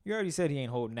 You already said he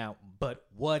ain't holding out, but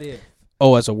what if?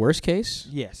 Oh, as a worst case?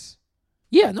 Yes.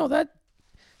 Yeah, no,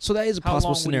 so that is a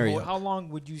possible long scenario. How long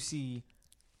would you see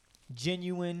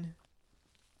genuine,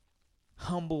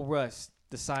 humble Russ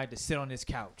decide to sit on his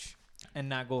couch and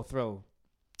not go throw?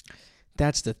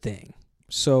 That's the thing.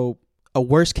 So a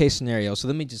worst case scenario. So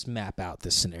let me just map out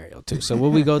this scenario too. So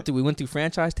what we go through, we went through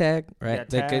franchise tag, right?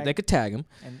 Yeah, They could tag him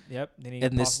And yep, then he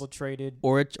And this- possible traded.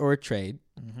 or a trade.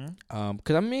 Mm-hmm.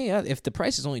 Because I mean, if the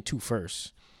price is only 2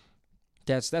 firsts,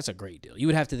 that's a great deal. You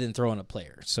would have to then throw in a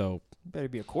player. So Better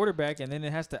be a quarterback, and then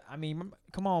it has to. I mean,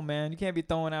 come on, man, you can't be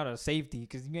throwing out a safety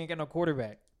because you ain't got no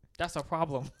quarterback. That's a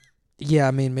problem. yeah,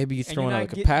 I mean, maybe you And throw in you're like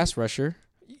not a getting- pass rusher.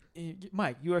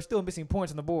 Mike, you are still missing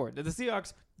points on the board. The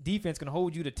Seahawks defense can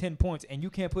hold you to 10 points, and you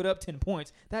can't put up 10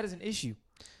 points. That is an issue.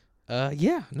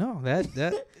 Yeah, no, that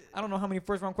I don't know how many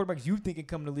first round quarterbacks you think can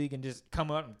come to the league and just come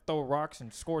out and throw rocks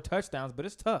and score touchdowns, but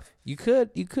it's tough. you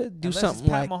could do Unless something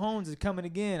Pat like Mahomes is coming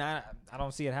again. I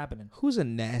don't see it happening. who's a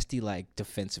nasty like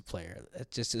defensive player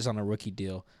that just is on a rookie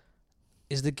deal?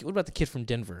 What about the kid from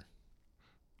Denver?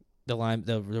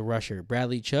 The rusher,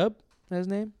 Bradley Chubb, is that his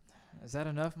name? Is that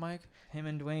enough, Mike? Him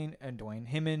and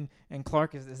him and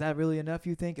Clark. Is that really enough?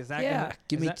 You think? Is that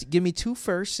give me 2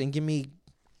 firsts and give me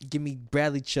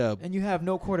Bradley Chubb. And you have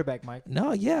no quarterback, Mike.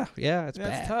 No, yeah, it's That's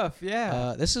bad. tough.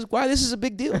 Yeah. This is why this is a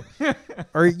big deal.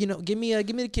 Or give me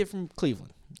the kid from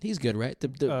Cleveland. He's good, right?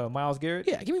 Myles Garrett.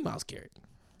 Yeah, give me Myles Garrett.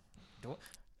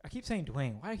 I keep saying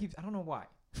Dwayne. I don't know why.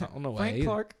 I don't know why. Frank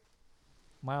Clark.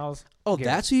 Myles. Oh, Garrett.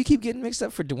 that's who you keep getting mixed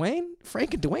up for Dwayne?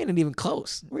 Frank and Dwayne ain't even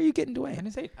close. Where are you getting I Dwayne?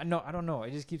 didn't say. No, I don't know.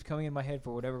 It just keeps coming in my head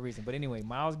for whatever reason. But anyway,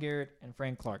 Myles Garrett and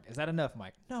Frank Clark. Is that enough,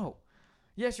 Mike? No.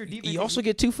 Yes, your defense. You also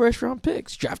get 2 first-round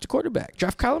picks. Draft a quarterback.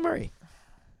 Draft Kyler Murray.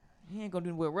 He ain't gonna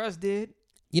do what Russ did.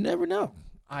 You never know.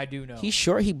 I do know. He's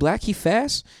short. He black. He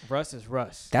fast. Russ is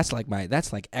Russ. That's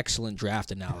like excellent draft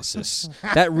analysis.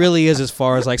 That really is as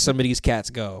far as like some of these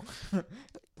cats go.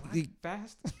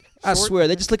 Fast. I swear,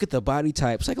 they just look at the body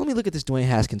types. Like, let me look at this Dwayne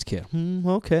Haskins kid.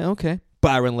 Okay.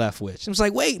 Byron Leftwich. I was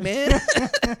like, wait, man.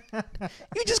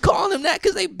 You just calling him that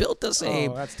because they built the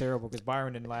same. Oh, that's terrible because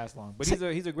Byron didn't last long. But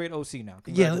he's a great OC now.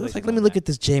 Yeah, it's like, let me look at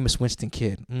this Jameis Winston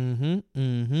kid.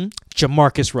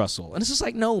 Jamarcus Russell. And it's just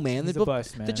like, no, man. He's a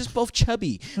bust, man. They're just both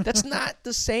chubby. That's not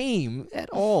the same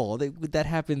at all. That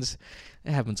happens.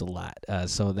 It happens a lot.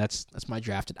 So that's my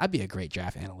draft. I'd be a great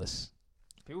draft analyst.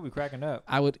 People be cracking up.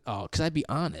 I would, because I'd be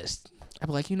honest. I'd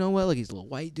be like, you know what? Look, he's a little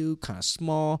white dude, kind of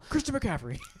small. Christian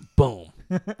McCaffrey. Boom.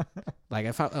 Like,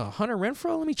 if Hunter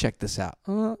Renfrow, let me check this out.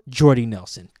 Jordy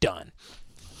Nelson, done.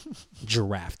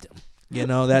 Draft him.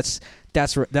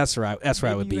 That's where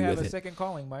I would be you have with a it. second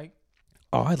calling, Mike.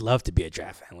 Oh, I'd love to be a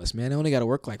draft analyst, man. I only got to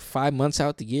work like 5 months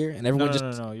out the year, and everyone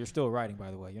No. You're still writing,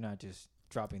 by the way. You're not just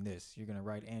dropping this. You're gonna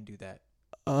write and do that.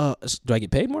 Do I get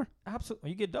paid more?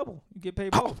 Absolutely. You get double. You get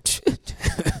paid both.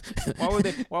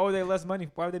 Why would they less money?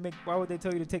 Why would they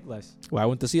tell you to take less? Why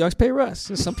wouldn't the Seahawks pay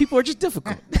Russ? Some people are just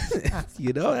difficult. That's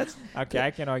okay.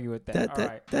 I can't argue with that. All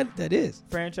right. That is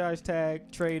franchise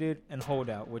tag, traded, and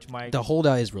holdout. Which Mike, the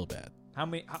holdout is real bad. How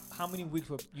many weeks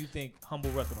would you think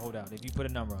humble Russ would hold out if you put a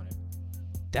number on it?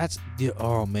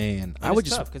 Oh man, I would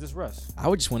just because it's Russ. I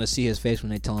would just want to see his face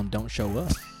when they tell him don't show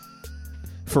up.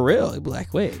 For real, he'd be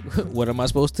like, wait, what am I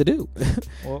supposed to do?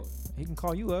 Well, he can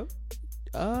call you up.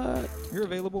 You're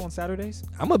available on Saturdays?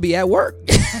 I'm going to be at work.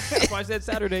 That's why I said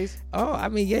Saturdays. Oh, I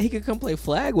mean, yeah, he could come play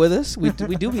flag with us. We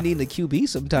do be needing a QB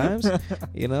sometimes. I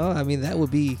mean, that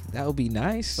would be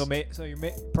nice. So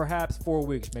perhaps 4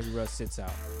 weeks, maybe Russ sits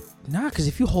out. Nah, because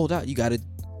if you hold out, you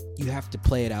have to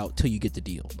play it out till you get the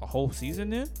deal. A whole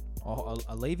season then?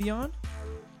 A Le'Veon?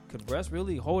 Could Russ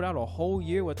really hold out a whole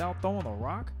year without throwing a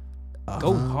rock?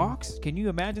 Go Hawks! Can you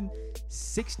imagine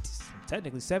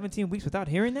 17 weeks without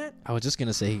hearing that? I was just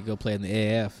gonna say he could go play in the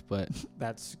AAF, but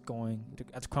that's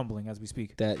crumbling as we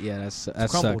speak. That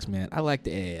sucks, man. I like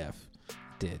the AAF.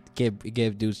 It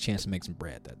gave dudes a chance to make some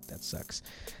bread. That sucks.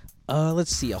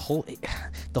 Let's see.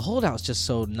 The holdout's just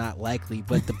so not likely.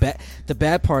 But the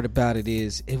bad part about it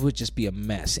is it would just be a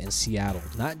mess in Seattle.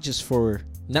 Not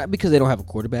because they don't have a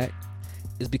quarterback.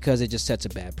 It's because it just sets a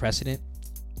bad precedent.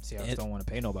 Seattle don't want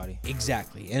to pay nobody.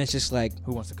 Exactly. And it's just like,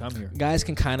 who wants to come here? Guys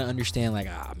can kind of understand, like,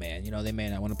 man, they may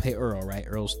not want to pay Earl, right?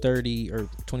 Earl's 30 or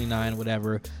 29,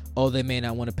 whatever. Oh, they may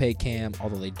not want to pay Cam,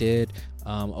 although they did.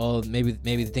 Maybe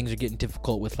the things are getting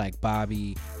difficult with, like,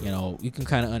 Bobby. You can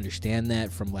kind of understand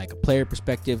that from, like, a player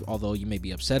perspective. Although you may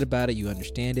be upset about it, you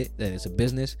understand it, that it's a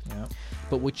business. Yeah.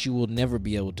 But what you will never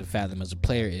be able to fathom as a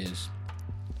player is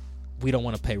we don't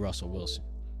want to pay Russell Wilson.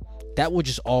 That will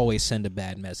just always send a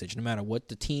bad message, no matter what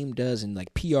the team does in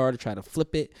like PR to try to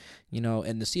flip it, And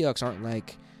the Seahawks aren't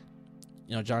like,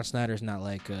 John Snyder's not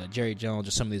like Jerry Jones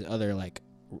or some of these other like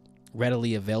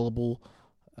readily available,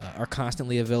 are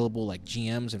constantly available like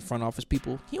GMs and front office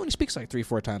people. He only speaks like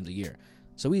 3-4 times a year,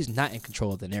 so he's not in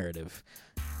control of the narrative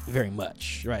very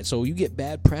much, right? So you get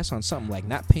bad press on something like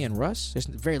not paying Russ. There's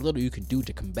very little you can do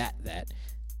to combat that,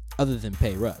 other than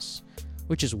pay Russ,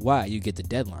 which is why you get the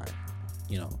deadline.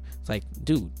 It's like,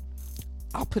 dude,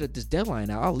 I'll put this deadline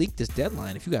out. I'll leak this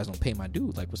deadline if you guys don't pay my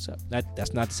dude. Like, what's up?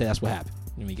 That's not to say that's what happened.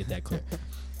 Let me get that clear.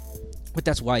 But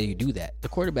that's why you do that. The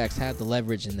quarterbacks have the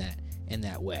leverage in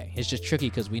that way. It's just tricky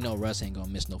because we know Russ ain't gonna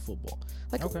miss no football.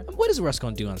 Like, what is Russ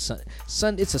gonna do on Sunday?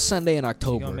 It's a Sunday in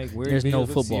October. There's no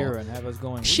football. And have us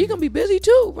going, she gonna be busy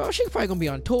too, bro. She probably gonna be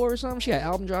on tour or something. She got an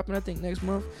album dropping, I think, next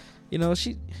month.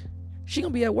 She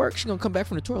gonna be at work. She gonna come back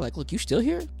from the tour like, look, you still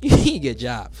here? You get a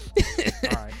job.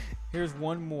 All right. Here's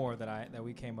one more that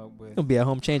we came up with. Gonna be at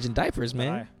home changing diapers,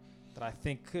 man. That I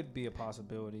think could be a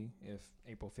possibility if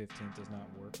April 15th does not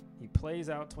work. He plays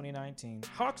out 2019.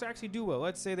 Hawks actually do well.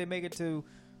 Let's say they make it to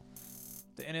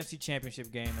the NFC Championship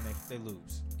game and they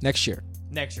lose Next year.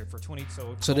 for 20.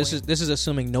 So this is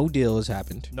assuming no deal has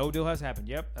happened. No deal has happened.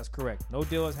 Yep, that's correct. No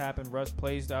deal has happened. Russ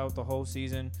plays out the whole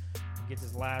season. He gets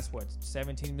his last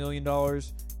 $17 million.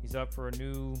 He's up for a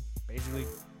new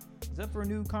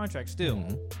contract still.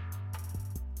 Mm-hmm.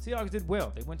 Seahawks did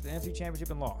well. They went to the NFC Championship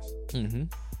and lost. Mm-hmm.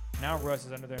 Now Russ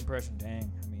is under the impression,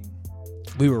 dang, I mean,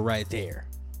 We were right there.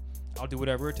 I'll do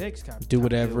whatever it takes. Do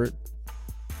whatever,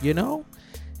 you know?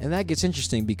 And that gets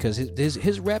interesting because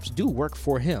his reps do work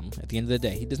for him at the end of the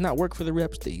day. He does not work for the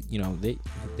reps.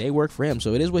 They work for him.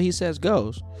 So it is what he says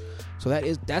goes. So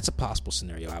that's a possible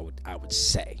scenario, I would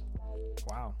say.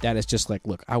 Wow. That is just like,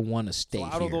 look, I want to stay here.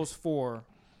 Out of those four,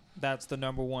 that's the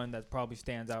number one that probably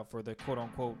stands out for the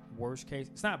quote-unquote worst case.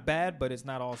 It's not bad, but it's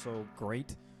not also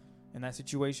great in that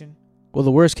situation. Well,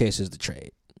 the worst case is the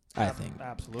trade, I think.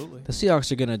 Absolutely. The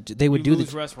Seahawks are going to – they would you do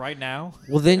lose Russ right now?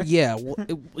 Well, then, yeah.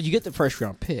 You get the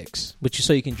first-round picks,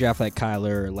 so you can draft like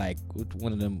Kyler or like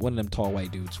one of them tall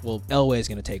white dudes. Well, Elway's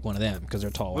going to take one of them because they're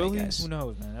tall white guys. Who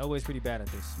knows, man? Elway's pretty bad at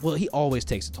this. Well, he always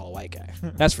takes a tall white guy.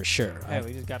 That's for sure. Hell,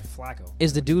 he just got Flacco.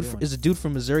 Is the dude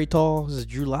from Missouri tall? Is it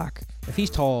Drew Lock? If he's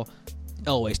tall,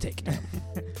 Elway's taking him.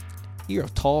 You're a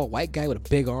tall white guy with a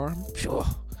big arm? Sure.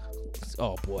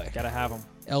 Oh, boy. Gotta have him.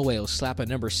 Elway will slap a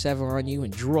number 7 on you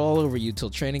and draw all over you till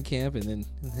training camp, and then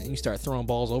you start throwing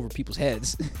balls over people's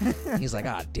heads. He's like,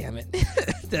 damn it.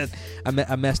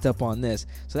 I messed up on this.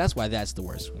 So that's why that's the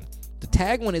worst one. The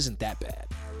tag one isn't that bad.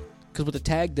 Because what the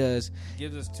tag does...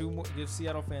 Gives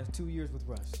Seattle fans 2 years with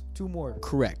Russ. 2 more.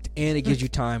 Correct. And it gives you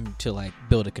time to, like,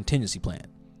 build a contingency plan.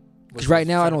 Because right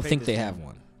now, I don't think they have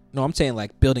one. No, I'm saying,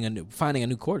 like, finding a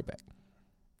new quarterback.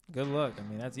 Good luck. I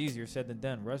mean, that's easier said than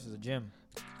done. Russ is a gym.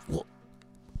 Well,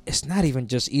 it's not even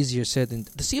just easier said than...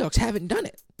 The Seahawks haven't done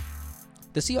it.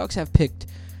 The Seahawks have picked...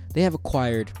 They have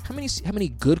acquired... How many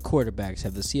good quarterbacks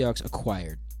have the Seahawks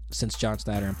acquired since John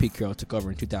Snyder and Pete Carroll took over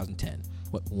in 2010?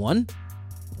 What, 1?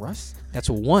 Russ? That's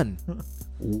a 1.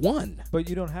 1. But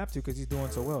you don't have to because he's doing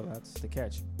so well. That's the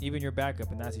catch. Even your backup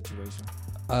in that situation.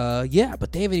 Yeah,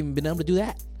 but they haven't even been able to do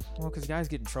that. Well, because guys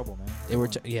get in trouble, man.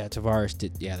 Tavares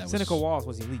did. Yeah, that was... Cynical Walls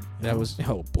was elite. That was...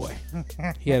 Oh, boy.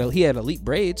 He had elite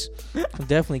braids. I'll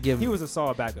definitely give him... He was a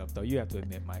solid backup, though. You have to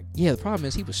admit, Mike. Yeah, the problem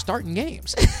is he was starting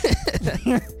games.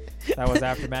 That was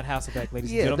after Matt Hasselbeck,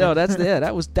 ladies and gentlemen.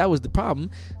 That was the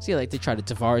problem. See, like, they tried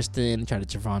the Tavares thing, they tried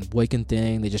the Javon Boykin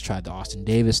thing, they just tried the Austin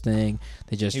Davis thing.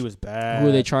 He was bad. Who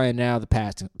are they trying now? The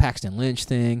Paxton Lynch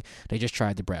thing. They just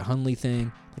tried the Brett Hundley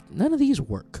thing. Like, none of these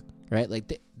work, right? Like,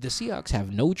 the Seahawks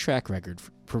have no track record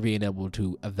for being able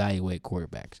to evaluate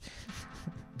quarterbacks.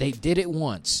 They did it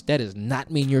once. That does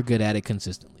not mean you're good at it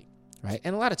consistently, right?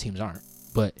 And a lot of teams aren't.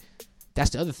 But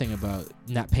that's the other thing about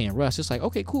not paying Russ. It's like,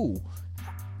 okay, cool.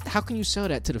 How can you sell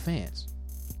that to the fans?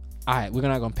 All right, we're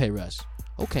not going to pay Russ.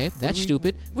 Okay, that's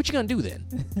stupid. What you going to do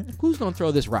then? Who's going to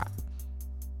throw this rock?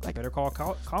 Like, better call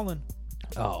Colin.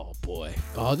 Oh, boy.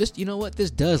 Oh, this. You know what? This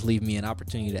does leave me an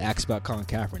opportunity to ask about Colin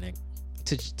Kaepernick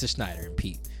to Snyder and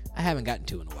Pete. I haven't gotten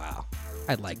to in a while.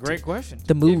 I'd like to. Great question.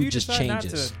 The mood just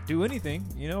changes. Not to do anything,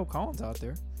 Colin's out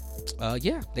there.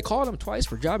 Yeah, they called him twice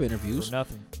for job interviews. For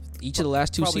nothing. Each of the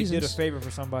last 2 seasons. Probably did a favor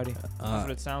for somebody. That's what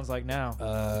it sounds like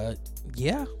now.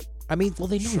 Yeah. I mean, well,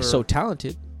 they know he's so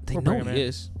talented. They know he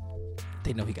is.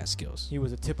 They know he got skills. He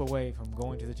was a tip away from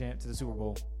going to the Super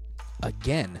Bowl.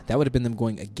 Again. That would have been them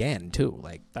going again, too.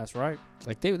 Like, that's right.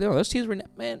 Like, those teams were,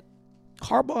 man,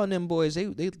 Harbaugh and them boys,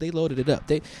 they loaded it up.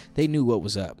 They knew what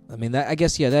was up. I mean, I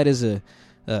guess, that is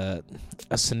a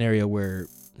scenario where,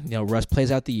 Russ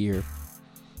plays out the year,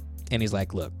 and he's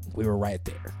like, look, we were right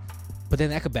there. But then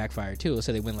that could backfire too. Let's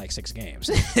say they win like 6 games.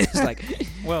 It's like,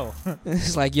 well,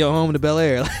 it's like, yo, home to Bel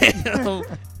Air. Like,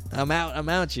 I'm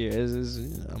out here.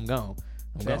 I'm gone.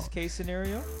 Best case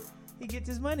scenario, he gets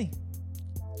his money.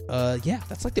 Yeah,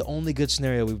 that's like the only good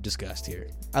scenario we've discussed here.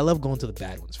 I love going to the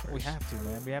bad ones first. We have to,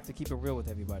 man. We have to keep it real with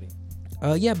everybody.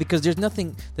 Yeah, because there's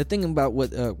nothing. The thing about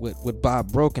what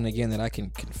Bob broke, and again that I can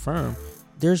confirm,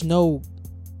 there's no.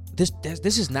 This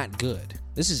is not good.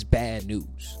 This is bad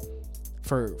news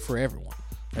for everyone,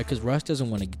 right? Because Russ doesn't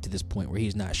want to get to this point where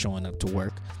he's not showing up to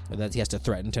work, or that he has to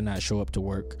threaten to not show up to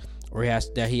work, or he has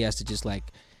to just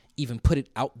like even put it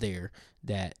out there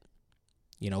that,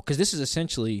 because this is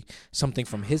essentially something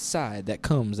from his side that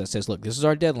comes that says, look, this is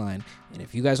our deadline, and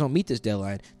if you guys don't meet this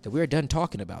deadline, then we're done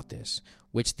talking about this.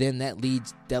 Which then that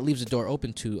leaves the door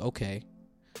open to, okay,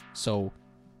 So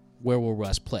where will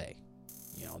Russ play?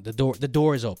 You know, the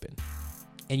door is open,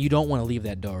 and you don't want to leave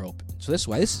that door open. So this is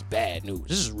why this is bad news.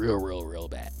 This is real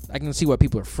bad. I can see why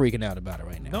people are freaking out about it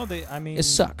right now. No, it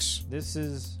sucks.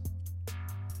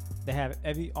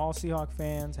 All Seahawk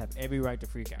fans have every right to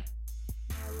freak out.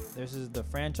 This is the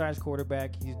franchise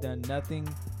quarterback. He's done nothing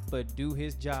but do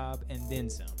his job and then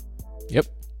some. Yep.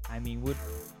 I mean,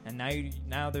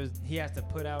 he has to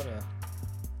put out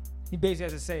he basically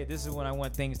has to say, this is when I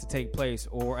want things to take place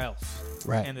or else.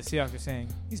 Right. And the Seahawks are saying,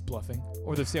 he's bluffing.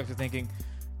 Or the Seahawks are thinking,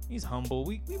 he's humble.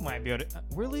 We might be able to,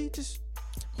 really? Just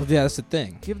Well, yeah, that's the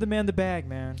thing. give the man the bag,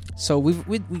 man. So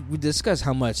we discussed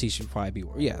how much he should probably be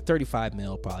worth. Yeah, $35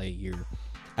 million probably a year.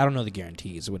 I don't know the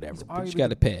guarantees or whatever, but you got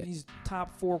to pay it. He's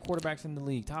top 4 quarterbacks in the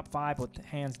league, top 5 with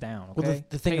hands down. Okay? Well,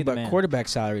 the thing about quarterback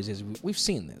salaries is we've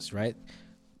seen this, right?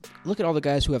 Look at all the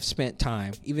guys who have spent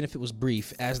time, even if it was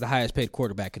brief, as the highest paid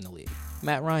quarterback in the league.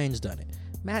 Matt Ryan's done it.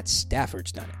 Matt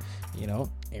Stafford's done it. You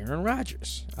know, Aaron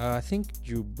Rodgers. I think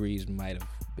Drew Brees might have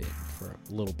been for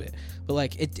a little bit, but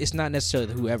like it's not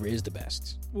necessarily whoever is the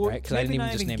best, right? Because I didn't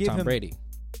even just name Tom Brady.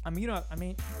 I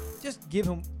mean, just give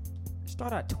him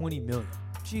start at $20 million.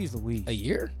 Jeez Louise, a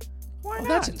year? Why not?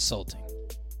 That's insulting.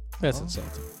 That's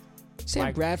insulting.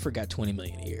 Sam Bradford got $20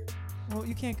 million a year. Well,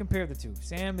 you can't compare the two.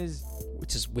 Sam is,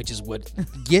 which is what?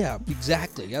 Yeah,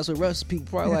 exactly. That's what Russ people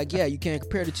probably like. Yeah, you can't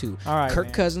compare the two. All right,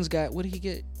 Kirk Cousins got, what did he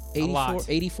get?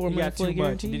 84 million fully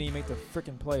guaranteed. He didn't even make the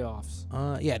freaking playoffs.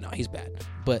 Yeah, no, he's bad.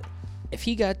 But if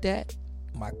he got that,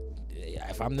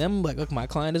 if I'm them, like, look, my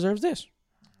client deserves this.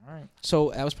 All right.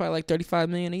 So that was probably like $35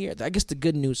 million a year. I guess the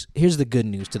good news. Here's the good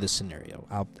news to this scenario.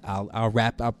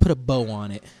 I'll put a bow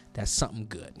on it. That's something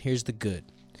good. Here's the good.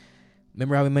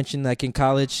 Remember how we mentioned, like, in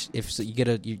college, if you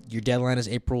get your deadline is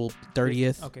April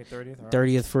 30th. Okay, 30th. All right.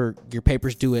 30th for your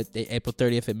papers due at April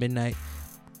 30th at midnight.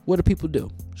 What do people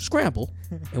do? Scramble.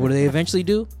 And what do they eventually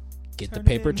do? Get the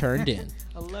paper turned in.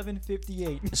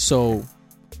 11:58. So,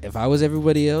 if I was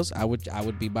everybody else, I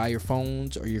would be by your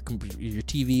phones or your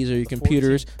TVs or your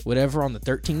computers, 14th. Whatever, on the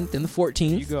 13th and the 14th.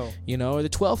 There you go. You know, or the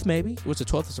 12th maybe. What's the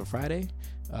 12th? It's a Friday.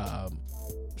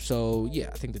 So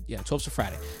yeah, I think 12th's a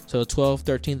Friday. So 12th,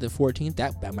 13th, and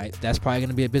 14th. That's probably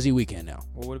gonna be a busy weekend now.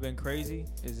 What would have been crazy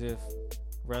is if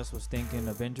Russ was thinking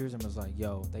Avengers and was like,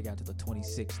 "Yo, they got to the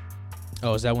 26th."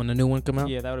 Oh, is that when the new one come out?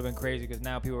 Yeah, that would have been crazy because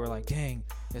now people were like, "Dang,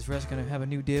 is Russ gonna have a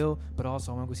new deal?" But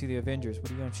also, I want to go see the Avengers. What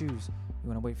are you gonna choose? You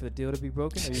want to wait for the deal to be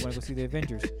broken, or you want to go see the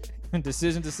Avengers?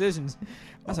 Decisions.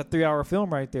 That's a 3-hour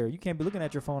film right there. You can't be looking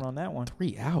at your phone on that one.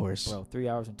 3 hours. Well, 3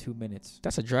 hours and 2 minutes.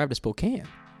 That's a drive to Spokane.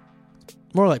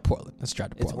 More like Portland. Let's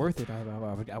drive to Portland. It's worth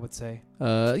it. I would say.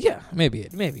 Yeah, maybe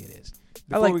it is.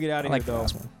 Before we get out of here, though,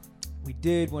 last one. We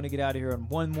did want to get out of here on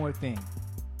one more thing.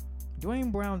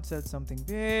 Dwayne Brown said something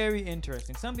very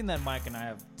interesting, something that Mike and I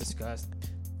have discussed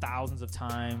thousands of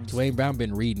times. Dwayne Brown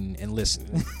been reading and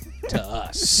listening to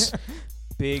us.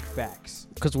 Big facts.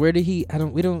 Because where did he?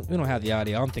 We don't have the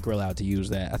audio. I don't think we're allowed to use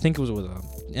that. I think it was with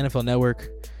NFL Network.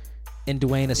 And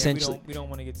Dwayne essentially. We don't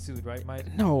want to get sued, right, Mike?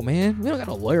 No, man. We don't got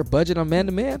a lawyer budget on man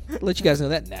to man. I'll let you guys know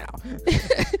that now.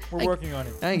 We're working on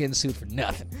it. I ain't getting sued for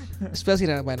nothing, especially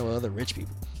not by no other rich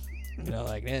people. You know,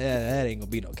 like that ain't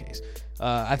gonna be no case.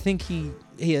 I think he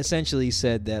essentially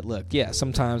said that, look, yeah,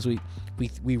 sometimes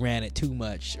we ran it too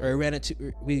much, or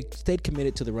we stayed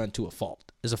committed to the run to a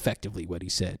fault, is effectively what he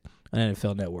said on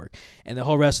NFL Network. And the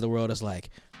whole rest of the world is like,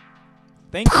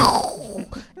 thank you.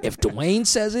 If Dwayne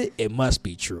says it, it must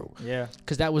be true. Yeah.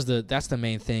 Because that's the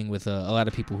main thing with a lot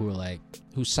of people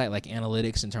who cite like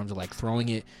analytics in terms of like throwing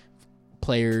it.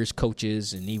 Players,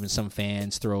 coaches, and even some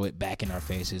fans throw it back in our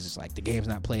faces. It's like the game's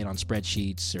not played on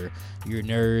spreadsheets, or you're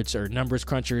nerds or numbers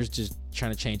crunchers just trying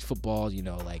to change football. You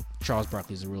know, like Charles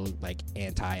Barkley's a real like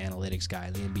anti-analytics guy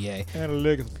in the NBA.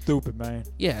 Analytics is stupid, man.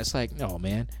 Yeah, it's like, no,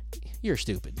 man, you're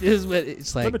stupid. This is what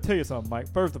it's like. Let me tell you something,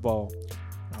 Mike. First of all,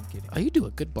 I'm kidding. Oh, you do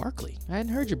a good Barkley. I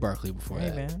hadn't heard your Barkley before. Hey,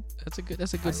 man, that's a good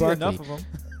Barkley. Enough of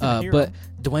them. But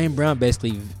Dwayne Brown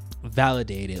basically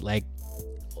validated like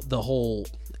the whole.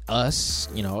 Us,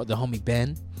 you know, the homie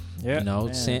Ben, yeah, you know,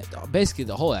 basically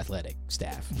the whole athletic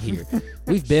staff here.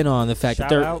 We've been on the fact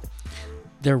that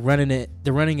they're running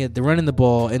the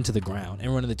ball into the ground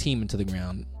and running the team into the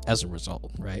ground as a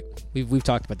result, right? We've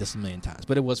talked about this a million times,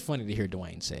 but it was funny to hear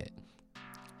Dwayne say it.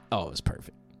 Oh, it was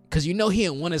perfect because you know he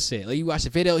didn't want to say it. Like you watch the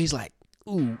video, he's like,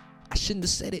 "Ooh, I shouldn't have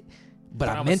said it, but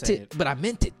I meant it. But I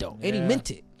meant it though, and he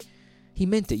meant it." He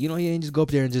meant it. You know, he didn't just go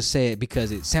up there and just say it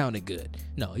because it sounded good.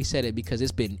 No, he said it because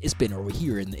it's been over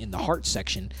here in the heart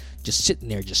section, just sitting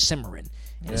there, just simmering.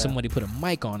 And somebody put a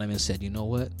mic on him and said, "You know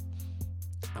what?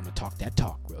 I'm gonna talk that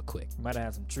talk real quick. Might have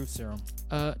had some truth serum.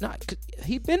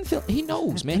 He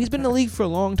knows, man. He's been in the league for a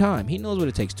long time. He knows what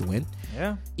it takes to win.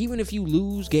 Yeah. Even if you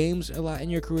lose games a lot in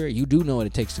your career, you do know what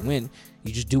it takes to win.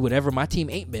 You just do whatever my team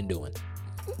ain't been doing.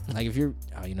 Like if you're,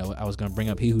 I was gonna bring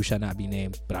up he who shall not be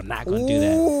named, but I'm not gonna do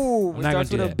that. Ooh, I'm not gonna starts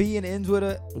do with a that. B and ends with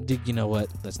a. You know what?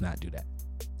 Let's not do that.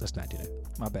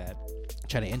 My bad.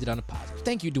 Try to end it on a positive.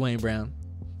 Thank you, Dwayne Brown.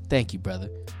 Thank you, brother.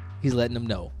 He's letting them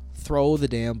know. Throw the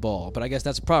damn ball. But I guess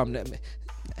that's a problem.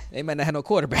 They might not have no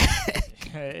quarterback.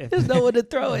 There's no one to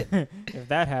throw it. If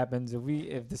that happens, if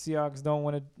the Seahawks don't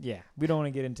want to, we don't want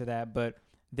to get into that. But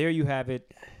there you have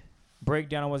it.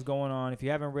 Breakdown on what's going on. If you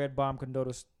haven't read Bob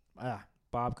Condotta's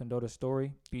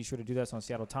story, be sure to do that. It's on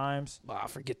Seattle Times. Oh,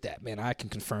 forget that, man. I can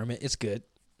confirm it. It's good.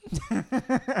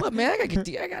 But man, I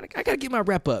gotta get my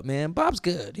rep up, man. Bob's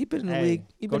good. He's been in the league.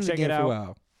 He's been in the game for a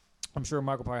while. I'm sure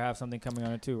Mark will probably have something coming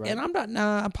on it too, right? And I'm not.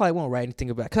 Nah, I probably won't write anything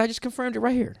about it because I just confirmed it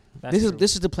right here. This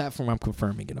is the platform I'm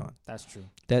confirming it on. That's true.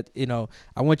 That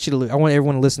I want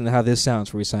everyone to listen to how this sounds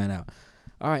before we sign out.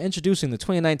 All right, introducing the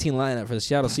 2019 lineup for the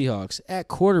Seattle Seahawks. At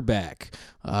quarterback,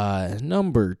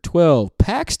 number 12,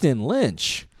 Paxton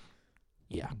Lynch.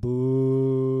 Yeah.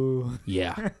 Boo.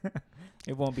 Yeah.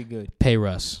 It won't be good. Pay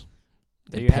Russ.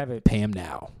 There you have it. Pay him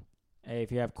now. Hey,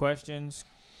 if you have questions,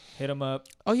 hit him up.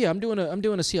 Oh yeah, I'm doing a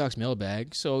Seahawks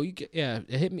mailbag. So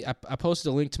hit me. I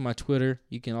posted a link to my Twitter.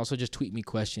 You can also just tweet me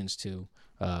questions too.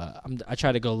 I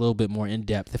try to go a little bit more in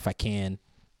depth if I can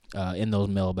in those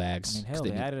mailbags. I mean, hell,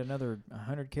 they added another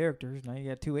 100 characters. Now you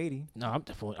got 280. No, I'm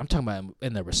talking about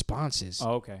in the responses.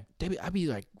 Oh, okay. I'd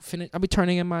be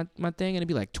turning in my thing and it'd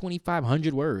be like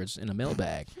 2,500 words in a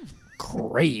mailbag.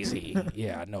 Crazy.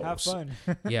 Yeah, I know. Have fun.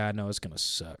 Yeah, I know it's gonna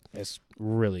suck. It's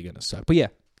really gonna suck. But yeah,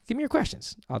 give me your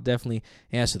questions. I'll definitely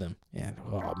answer them. And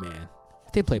oh man,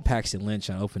 if they play Paxton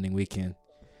Lynch on opening weekend,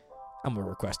 I'm gonna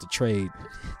request a trade.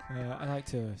 I'd like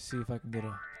to see if I can get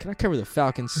a. Can I cover the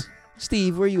Falcons?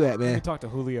 Steve, where you at, man? Let me talk to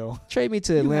Julio. Trade me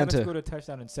to You Atlanta. haven't scored a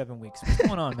touchdown in 7 weeks. What's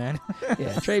going on, man?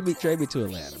 Yeah, trade me to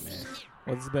Atlanta, man.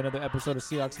 Well, this has been another episode of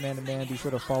Seahawks Man to Man. Be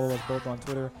sure to follow us both on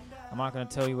Twitter. I'm not going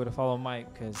to tell you where to follow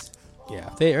Mike because...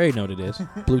 Yeah, they already know what it is.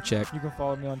 Blue check. You can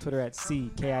follow me on Twitter at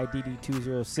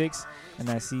CKIDD206 and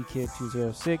that's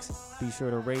CKid206. Be sure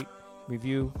to rate,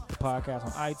 review the podcast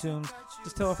on iTunes.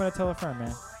 Just tell a friend,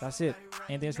 man. That's it.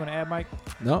 Anything else you want to add, Mike?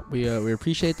 No, we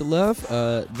appreciate the love.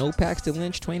 No Paxton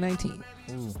Lynch 2019.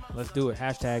 Ooh, let's do it.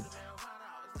 Hashtag